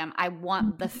creative freedom. I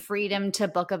want the freedom to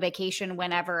book a vacation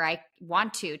whenever I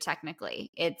want to, technically.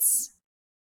 It's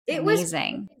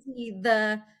amazing. Was crazy,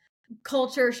 the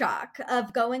culture shock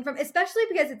of going from, especially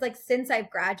because it's like since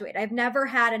I've graduated, I've never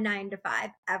had a 9 to 5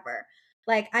 ever.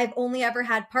 Like I've only ever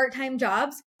had part-time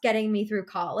jobs getting me through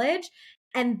college.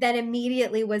 And then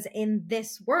immediately was in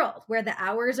this world where the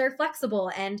hours are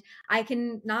flexible and I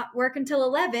can not work until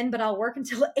 11, but I'll work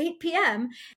until 8 p.m.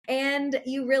 And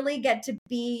you really get to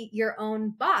be your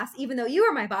own boss. Even though you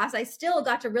were my boss, I still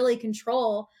got to really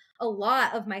control a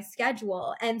lot of my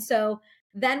schedule. And so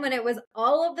then when it was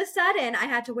all of the sudden, I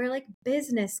had to wear like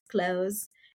business clothes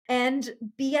and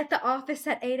be at the office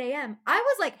at 8 a.m. I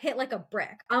was like hit like a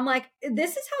brick. I'm like,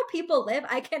 this is how people live.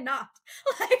 I cannot.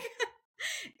 Like,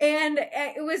 and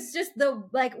it was just the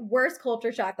like worst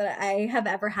culture shock that I have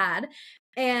ever had.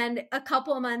 And a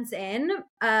couple of months in,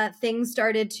 things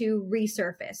started to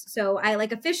resurface. So I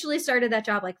like officially started that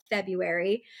job like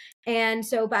February. And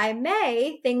so by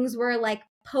May, things were like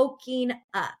poking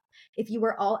up. If you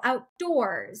were all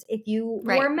outdoors, if you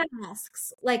wore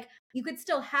masks, like you could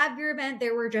still have your event.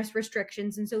 There were just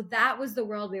restrictions. And so that was the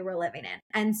world we were living in.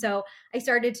 And so I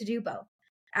started to do both.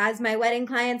 As my wedding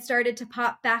clients started to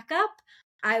pop back up,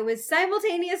 I was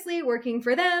simultaneously working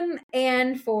for them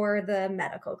and for the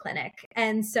medical clinic.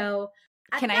 And so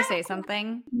can I say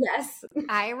something? Yes.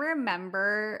 I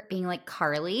remember being like,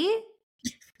 Carly,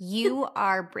 you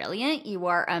are brilliant. You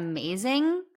are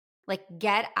amazing. Like,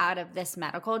 get out of this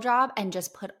medical job and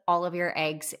just put all of your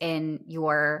eggs in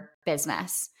your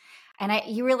business. And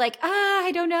you were like,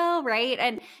 I don't know, right?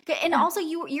 And also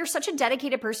you're such a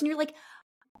dedicated person. You're like,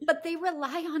 but they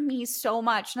rely on me so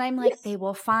much. And I'm like, they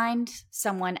will find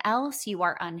someone else. You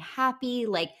are unhappy.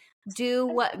 Like, do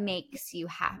what makes you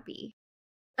happy.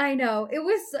 I know it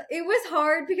was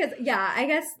hard because I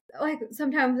guess like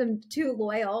sometimes I'm too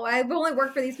loyal. I've only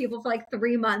worked for these people for like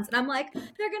 3 months and I'm like, they're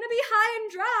going to be high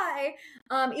and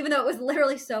dry. Even though it was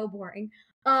literally so boring.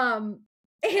 So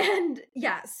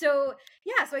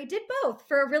I did both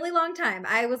for a really long time.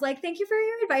 I was like, thank you for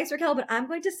your advice, Raquel, but I'm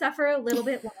going to suffer a little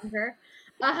bit longer.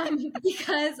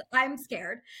 Because I'm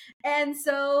scared. And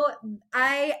so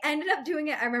I ended up doing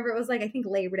it. I remember it was like, I think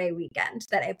Labor Day weekend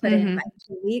that I put in my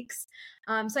 2 weeks.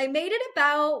 So I made it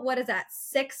about,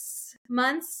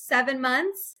 7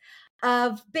 months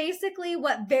of basically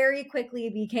what very quickly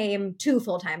became 2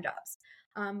 full-time jobs.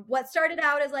 What started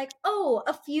out as like,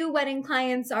 a few wedding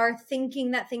clients are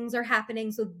thinking that things are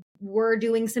happening. So we're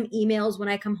doing some emails when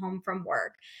I come home from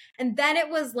work. And then it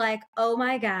was like, oh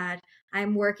my God,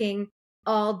 I'm working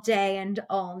all day and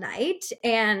all night.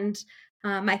 And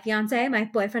my fiance, my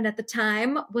boyfriend at the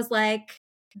time, was like,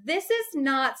 this is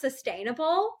not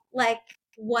sustainable. Like,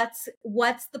 what's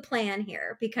the plan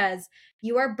here? Because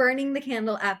you are burning the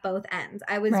candle at both ends.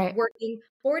 I was working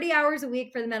 40 hours a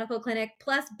week for the medical clinic,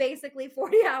 plus basically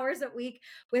 40 hours a week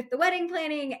with the wedding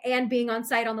planning and being on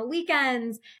site on the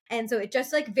weekends. And so it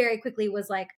just like very quickly was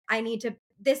like,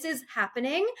 this is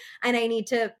happening and I need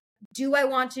to. Do I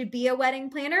want to be a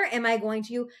wedding planner? Am I going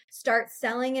to start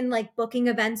selling and like booking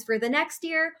events for the next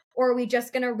year? Or are we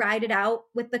just going to ride it out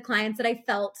with the clients that I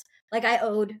felt like I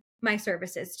owed my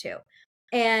services to?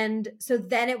 And so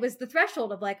then it was the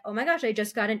threshold of like, oh my gosh, I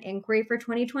just got an inquiry for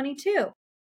 2022.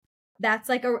 That's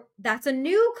a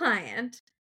new client.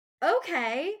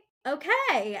 Okay.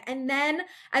 And then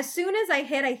as soon as I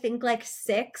hit, I think like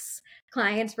 6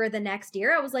 clients for the next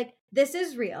year, I was like, this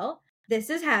is real. This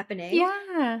is happening.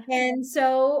 Yeah. And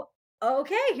so,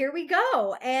 okay, here we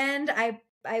go. And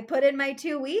I put in my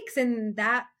 2 weeks and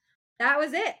that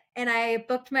was it. And I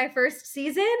booked my first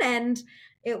season and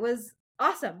it was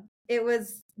awesome. It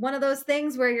was one of those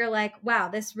things where you're like, wow,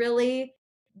 this really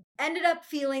ended up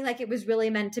feeling like it was really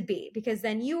meant to be, because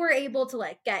then you were able to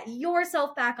like get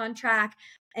yourself back on track.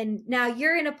 And now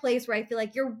you're in a place where I feel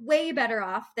like you're way better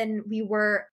off than we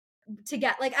were to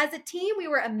get. Like as a team, we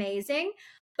were amazing.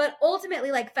 But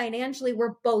ultimately, like financially,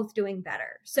 we're both doing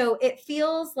better. So it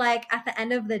feels like at the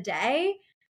end of the day,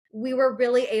 we were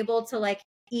really able to like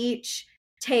each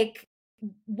take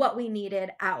what we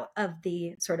needed out of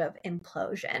the sort of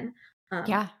implosion.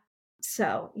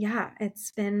 So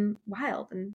it's been wild.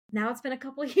 And now it's been a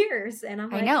couple of years and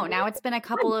I know now it's been a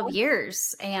couple of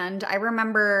years. And I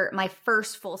remember my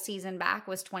first full season back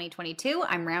was 2022.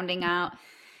 I'm rounding out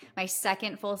my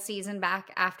second full season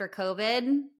back after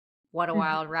COVID. What a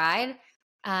wild ride.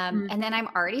 And then I'm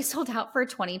already sold out for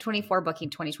 2024, booking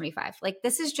 2025. Like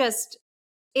this is just,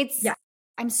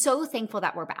 I'm so thankful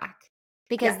that we're back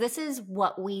because this is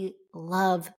what we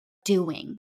love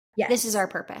doing. This is Yes. our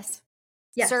purpose.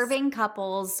 Yes. Serving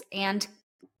couples and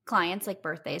clients, like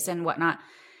birthdays and whatnot,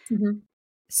 Mm-hmm.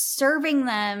 serving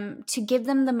them to give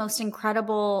them the most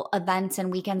incredible events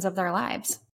and weekends of their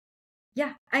lives.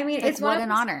 Yeah. I mean, Like, it's one what of an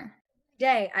those honor.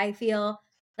 day I feel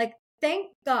like,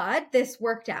 thank God this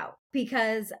worked out,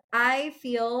 because I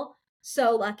feel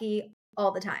so lucky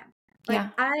all the time. Like, Yeah.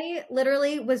 I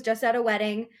literally was just at a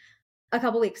wedding a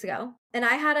couple weeks ago, and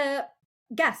I had a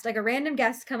guest, like a random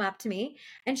guest, come up to me,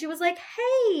 and she was like,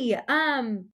 "Hey,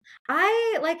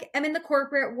 I like am in the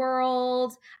corporate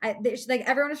world. She's like,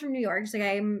 everyone is from New York. She's like,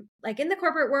 I'm like in the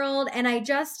corporate world, and I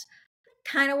just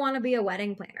kind of want to be a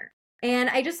wedding planner. And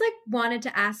I just like wanted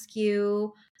to ask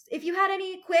you if you had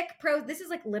any quick pros. This is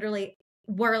like literally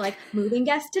we're like moving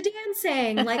guests to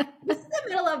dancing. Like this is the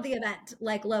middle of the event,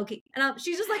 like low key. And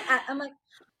she's just like, I'm like,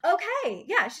 okay,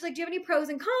 yeah. She's like, do you have any pros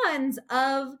and cons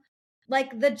of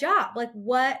like the job? Like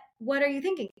what are you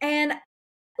thinking? And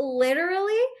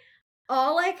literally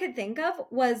all I could think of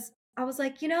was I was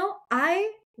like,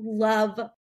 I love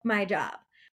my job.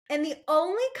 And the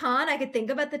only con I could think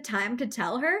of at the time to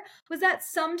tell her was that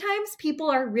sometimes people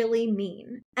are really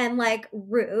mean and like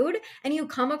rude, and you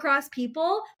come across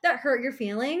people that hurt your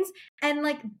feelings. And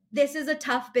like, this is a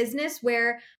tough business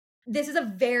where this is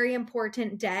a very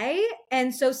important day.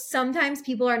 And so sometimes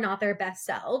people are not their best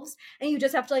selves, and you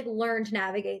just have to like learn to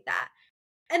navigate that.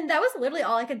 And that was literally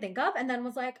all I could think of. And then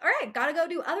was like, all right, gotta go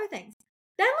do other things.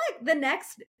 Then, like, the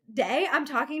next day, I'm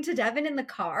talking to Devin in the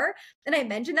car, and I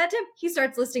mentioned that to him. He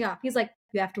starts listing off. He's like,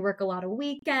 you have to work a lot of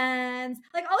weekends,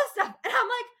 like all this stuff. And I'm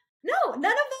like, no,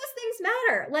 none of those things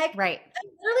matter. Like, Right. I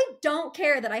literally don't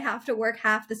care that I have to work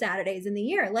half the Saturdays in the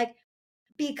year. Like,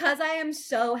 because I am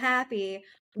so happy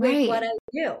with what I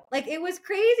do. Like, it was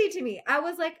crazy to me. I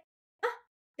was like,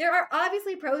 there are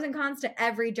obviously pros and cons to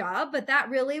every job, but that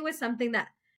really was something that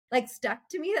like stuck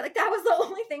to me. That like that was the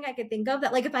only thing I could think of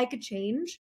that like if I could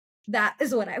change, that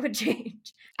is what I would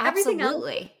change. Everything else is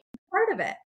Absolutely. part of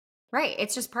it. Right.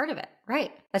 It's just part of it.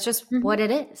 Right. That's just Mhm. what it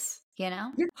is, Yeah.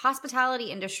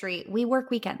 Hospitality industry, we work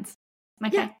weekends.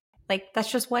 Okay. Yeah. Like,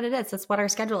 that's just what it is. That's what our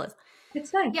schedule is.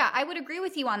 It's fine. Yeah, I would agree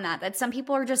with you on that some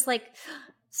people are just like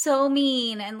so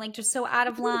mean and like just so out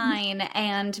of line,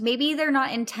 and maybe they're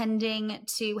not intending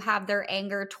to have their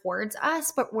anger towards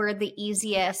us, but we're the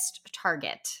easiest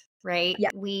target, right? Yeah.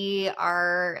 We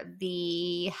are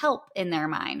the help in their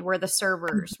mind. We're the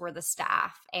servers, we're the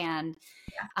staff, and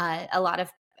a lot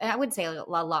of, I would say a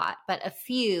lot, but a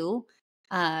few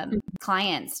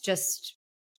clients just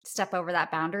step over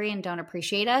that boundary and don't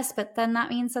appreciate us, but then that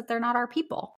means that they're not our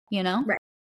people, Right.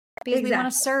 because we want to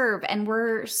Exactly. serve, and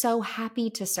we're so happy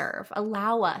to serve.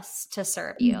 Allow us to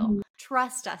serve you. Mhm.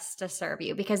 Trust us to serve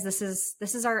you, because this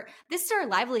is our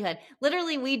livelihood.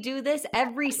 Literally, we do this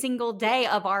every single day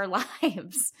of our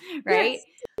lives, right?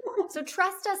 Yes. So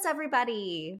trust us,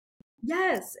 everybody.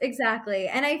 Yes, exactly.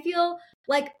 And I feel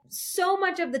like so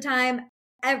much of the time,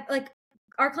 like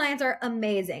our clients are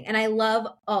amazing and I love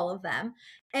all of them.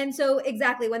 And so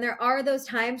exactly when there are those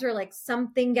times where like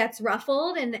something gets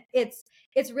ruffled, and it's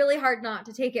really hard not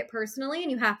to take it personally,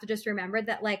 and you have to just remember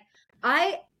that like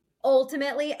I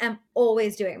ultimately am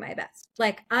always doing my best.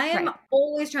 Like I am Right.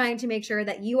 always trying to make sure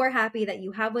that you are happy, that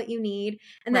you have what you need,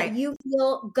 and that Right. you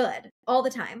feel good all the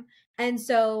time. And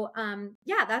so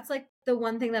yeah, that's like the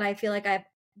one thing that I feel like I've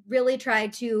really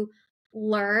tried to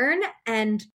learn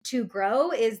and to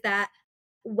grow, is that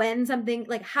when something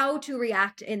like how to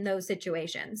react in those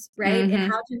situations, right? And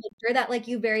how to make sure that like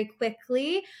you very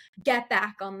quickly get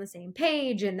back on the same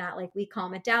page, and that like we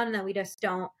calm it down, and that we just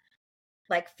don't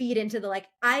like feed into the like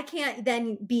I can't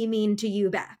then be mean to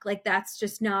you back. Like that's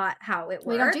just not how it works.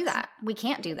 We don't do that. We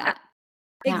can't do that.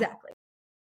 Yeah. Exactly.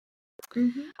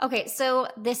 Mm-hmm. Okay, so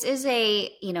this is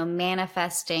a,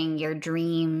 manifesting your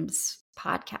dreams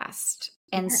podcast.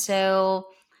 And Yes. so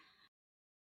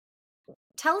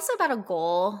tell us about a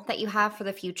goal that you have for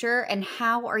the future, and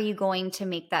how are you going to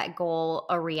make that goal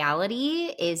a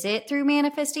reality? Is it through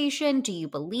manifestation? Do you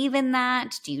believe in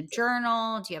that? Do you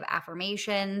journal? Do you have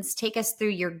affirmations? Take us through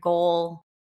your goal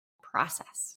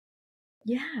process.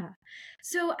 Yeah.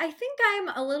 So I think I'm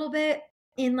a little bit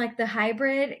in like the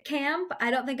hybrid camp.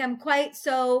 I don't think I'm quite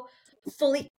so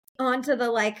fully onto the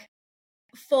like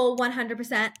full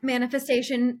 100%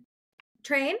 manifestation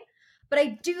train, but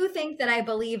I do think that I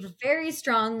believe very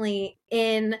strongly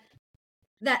in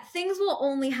that things will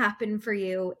only happen for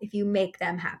you if you make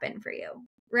them happen for you,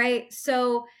 right?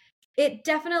 So it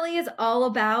definitely is all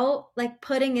about like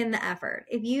putting in the effort.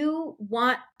 If you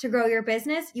want to grow your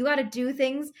business, you got to do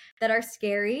things that are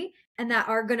scary and that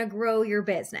are going to grow your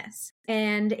business.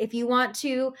 And if you want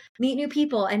to meet new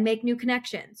people and make new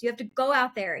connections, you have to go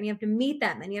out there and you have to meet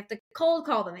them and you have to cold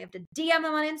call them. You have to DM them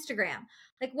on Instagram,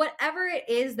 like whatever it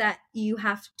is that you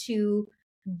have to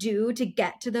do to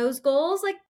get to those goals,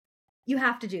 like you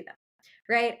have to do them.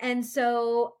 Right. And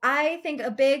so I think a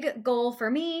big goal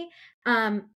for me,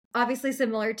 obviously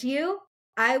similar to you,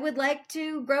 I would like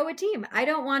to grow a team. I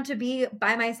don't want to be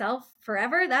by myself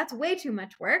forever. That's way too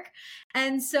much work.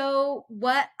 And so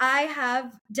what I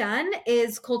have done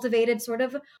is cultivated sort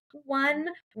of one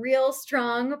real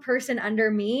strong person under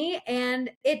me.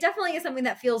 And it definitely is something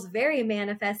that feels very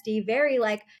manifesty, very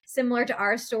like similar to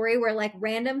our story where like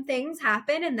random things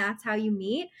happen and that's how you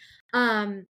meet.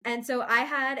 And so I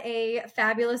had a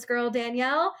fabulous girl,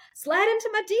 Danielle, slide into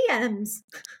my DMs.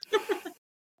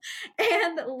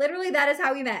 And literally that is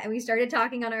how we met. And we started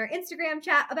talking on our Instagram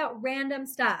chat about random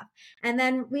stuff. And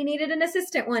then we needed an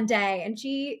assistant one day and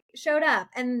she showed up.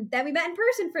 And then we met in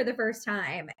person for the first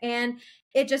time. And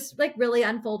it just like really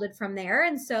unfolded from there.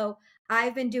 And so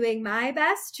I've been doing my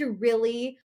best to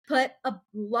really put a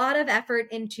lot of effort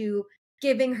into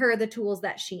giving her the tools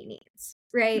that she needs.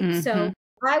 Right. Mm-hmm. So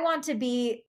I want to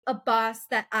be a boss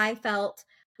that I felt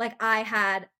like I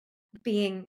had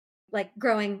being like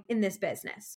growing in this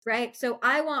business, right? So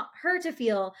I want her to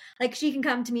feel like she can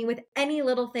come to me with any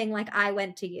little thing like I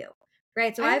went to you,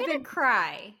 right? So I've been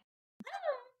cry.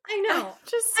 I know. I'm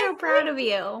just so proud of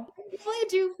you. I really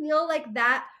do feel like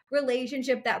that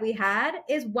relationship that we had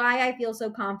is why I feel so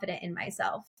confident in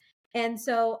myself. And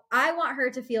so I want her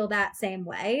to feel that same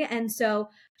way. And so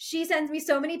she sends me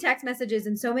so many text messages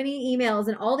and so many emails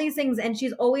and all these things. And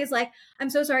she's always like, I'm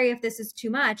so sorry if this is too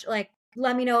much. Like,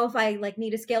 let me know if I like need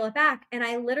to scale it back. And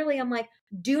I literally am like,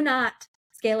 do not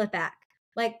scale it back.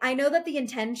 Like, I know that the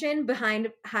intention behind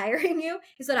hiring you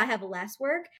is that I have less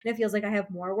work and it feels like I have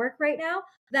more work right now.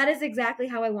 That is exactly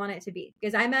how I want it to be,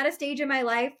 because I'm at a stage in my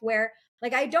life where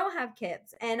like I don't have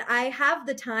kids and I have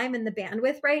the time and the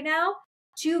bandwidth right now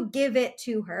to give it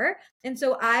to her. And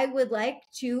so I would like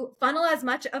to funnel as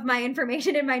much of my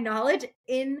information and my knowledge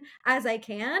in as I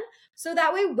can. So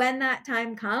that way, when that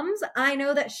time comes, I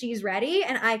know that she's ready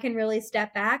and I can really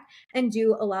step back and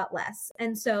do a lot less.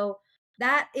 And so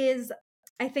that is,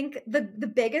 I think the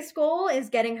biggest goal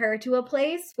is getting her to a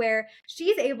place where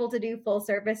she's able to do full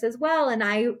service as well. And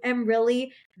I am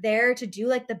really there to do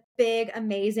like the big,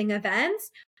 amazing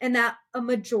events, and that a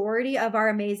majority of our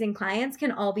amazing clients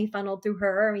can all be funneled through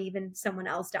her or even someone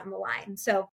else down the line.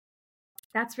 So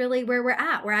that's really where we're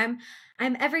at, where I'm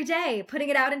every day putting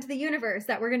it out into the universe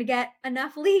that we're going to get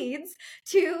enough leads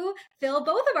to fill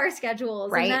both of our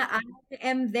schedules, right? And that I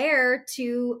am there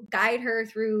to guide her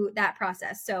through that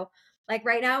process. So like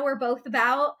right now we're both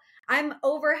I'm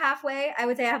over halfway. I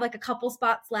would say I have like a couple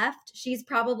spots left. She's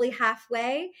probably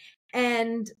halfway.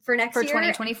 And for next year,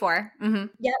 2024. Mm-hmm.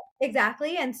 Yep,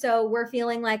 exactly. And so we're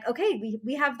feeling like, okay,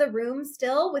 we have the room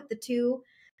still with the two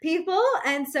people.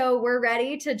 And so we're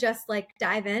ready to just like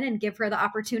dive in and give her the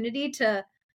opportunity to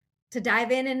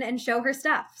dive in and show her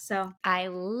stuff. So I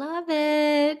love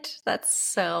it. That's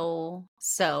so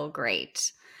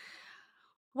great.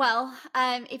 Well,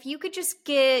 if you could just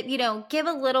give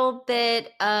a little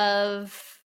bit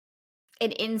of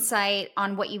an insight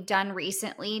on what you've done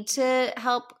recently to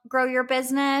help grow your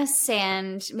business,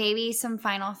 and maybe some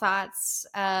final thoughts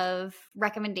of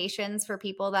recommendations for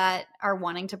people that are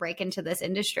wanting to break into this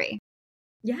industry.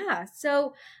 Yeah.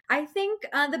 So I think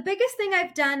the biggest thing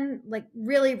I've done like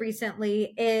really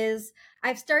recently is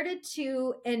I've started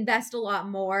to invest a lot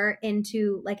more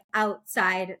into like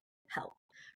outside help,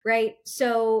 right?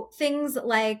 So things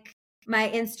like my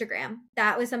Instagram,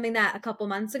 that was something that a couple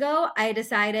months ago I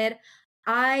decided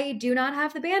I do not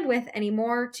have the bandwidth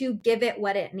anymore to give it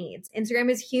what it needs. Instagram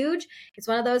is huge. It's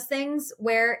one of those things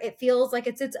where it feels like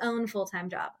it's its own full-time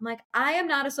job. I'm like, I am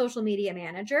not a social media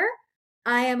manager.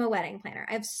 I am a wedding planner.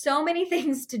 I have so many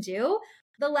things to do.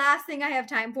 The last thing I have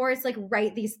time for is like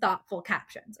write these thoughtful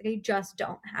captions. Like I just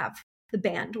don't have the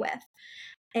bandwidth.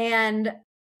 And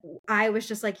I was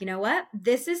just like, you know what?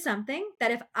 This is something that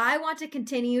if I want to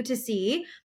continue to see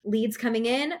leads coming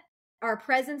in, our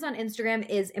presence on Instagram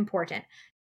is important.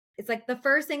 It's like the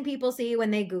first thing people see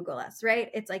when they Google us, right?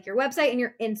 It's like your website and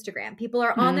your Instagram. People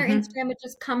are on their Instagram. It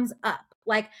just comes up.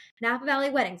 Like Napa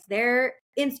Valley Weddings, their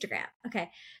Instagram.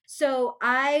 Okay. So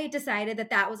I decided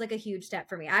that was like a huge step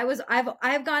for me.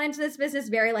 I've gone into this business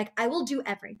very like, I will do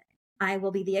everything. I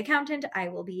will be the accountant. I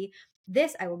will be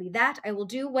this. I will be that. I will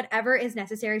do whatever is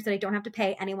necessary so that I don't have to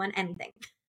pay anyone anything.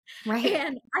 Right.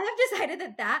 And I have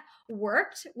decided that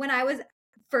worked when I was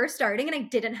first starting and I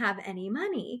didn't have any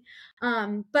money.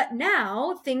 But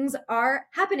now things are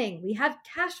happening. We have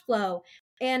cash flow.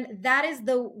 And that is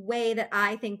the way that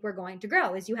I think we're going to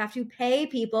grow is you have to pay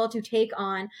people to take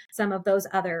on some of those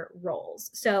other roles.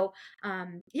 So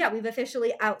yeah, we've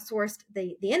officially outsourced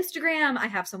the Instagram. I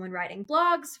have someone writing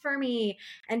blogs for me,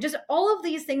 and just all of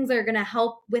these things are going to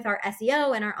help with our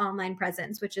SEO and our online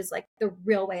presence, which is like the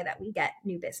real way that we get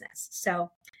new business.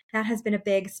 So that has been a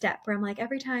big step where I'm like,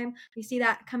 every time you see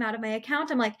that come out of my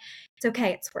account, I'm like, it's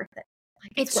okay. It's worth it.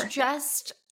 Like, it's worth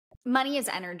just money is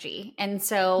energy. And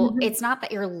so it's not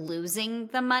that you're losing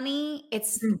the money,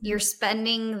 it's you're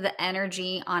spending the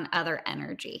energy on other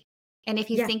energy. And if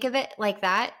you think of it like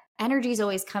that, energy is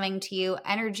always coming to you.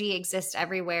 Energy exists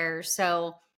everywhere.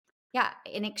 So yeah,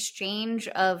 in exchange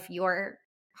of your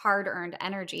hard-earned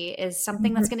energy is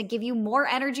something that's going to give you more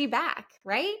energy back,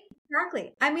 right?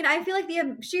 Exactly. I mean, I feel like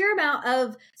the sheer amount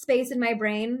of space in my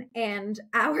brain and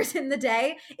hours in the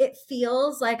day, it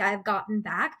feels like I've gotten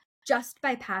back just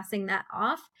by passing that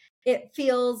off. It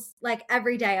feels like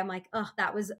every day I'm like, oh,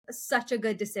 that was such a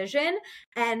good decision.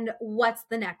 And what's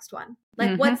the next one?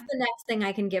 Like, what's the next thing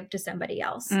I can give to somebody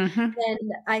else? And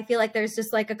I feel like there's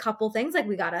just like a couple things like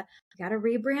we gotta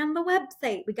rebrand the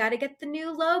website. We gotta get the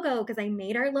new logo because I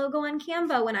made our logo on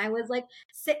Canva when I was like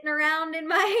sitting around in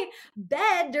my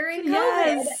bed during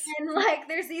COVID. And like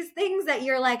there's these things that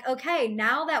you're like, okay,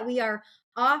 now that we are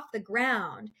off the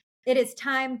ground, it is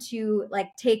time to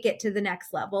like take it to the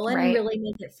next level and really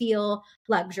make it feel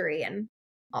luxury and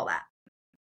all that.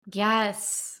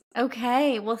 Yes.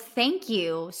 Okay. Well, thank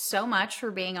you so much for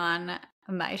being on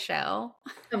my show.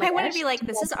 Oh I want to be like,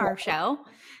 this is our show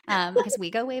because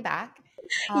we go way back.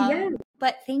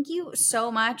 But thank you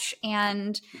so much.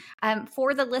 And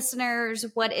for the listeners,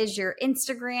 what is your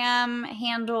Instagram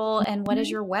handle and what is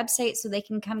your website so they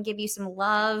can come give you some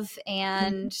love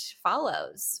and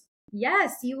follows?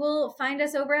 Yes, you will find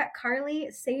us over at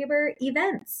Carly Saber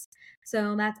Events.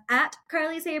 So that's at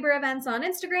Carly Saber Events on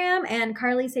Instagram, and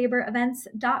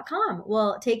carlysaberevents.com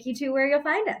will take you to where you'll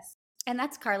find us. And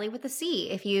that's Carly with a C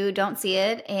if you don't see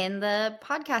it in the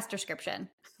podcast description.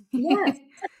 Yes.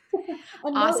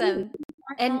 Awesome.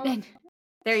 And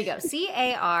there you go.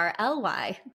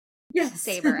 CARLY. Yes.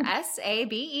 Saber.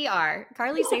 SABER.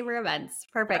 Carly Saber Events.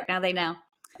 Perfect. Now they know.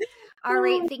 All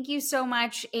right. Thank you so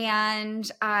much. And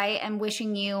I am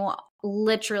wishing you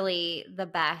literally the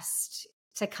best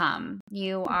to come.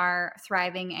 You are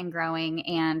thriving and growing,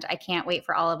 and I can't wait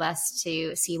for all of us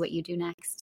to see what you do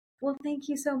next. Well, thank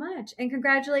you so much. And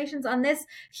congratulations on this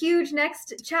huge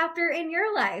next chapter in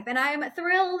your life. And I'm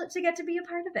thrilled to get to be a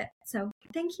part of it. So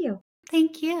thank you.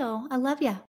 Thank you. I love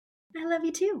you. I love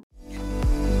you too.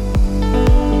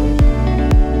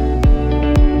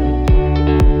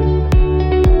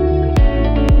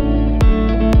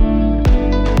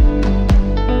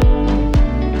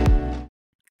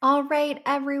 All right,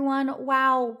 everyone.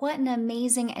 Wow, what an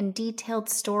amazing and detailed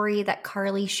story that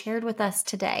Carly shared with us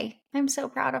today. I'm so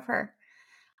proud of her.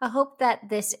 I hope that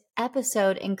this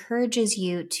episode encourages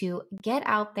you to get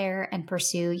out there and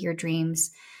pursue your dreams,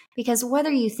 because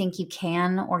whether you think you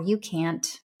can or you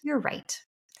can't, you're right.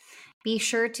 Be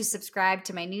sure to subscribe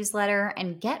to my newsletter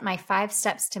and get my 5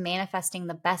 steps to manifesting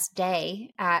the best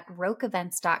day at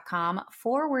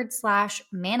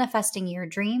roqueevents.com/manifesting your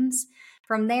dreams.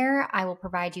 From there, I will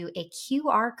provide you a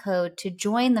QR code to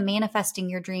join the Manifesting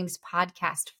Your Dreams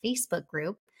podcast Facebook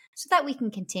group so that we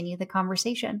can continue the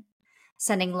conversation.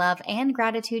 Sending love and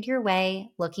gratitude your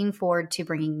way. Looking forward to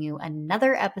bringing you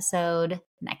another episode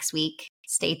next week.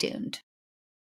 Stay tuned.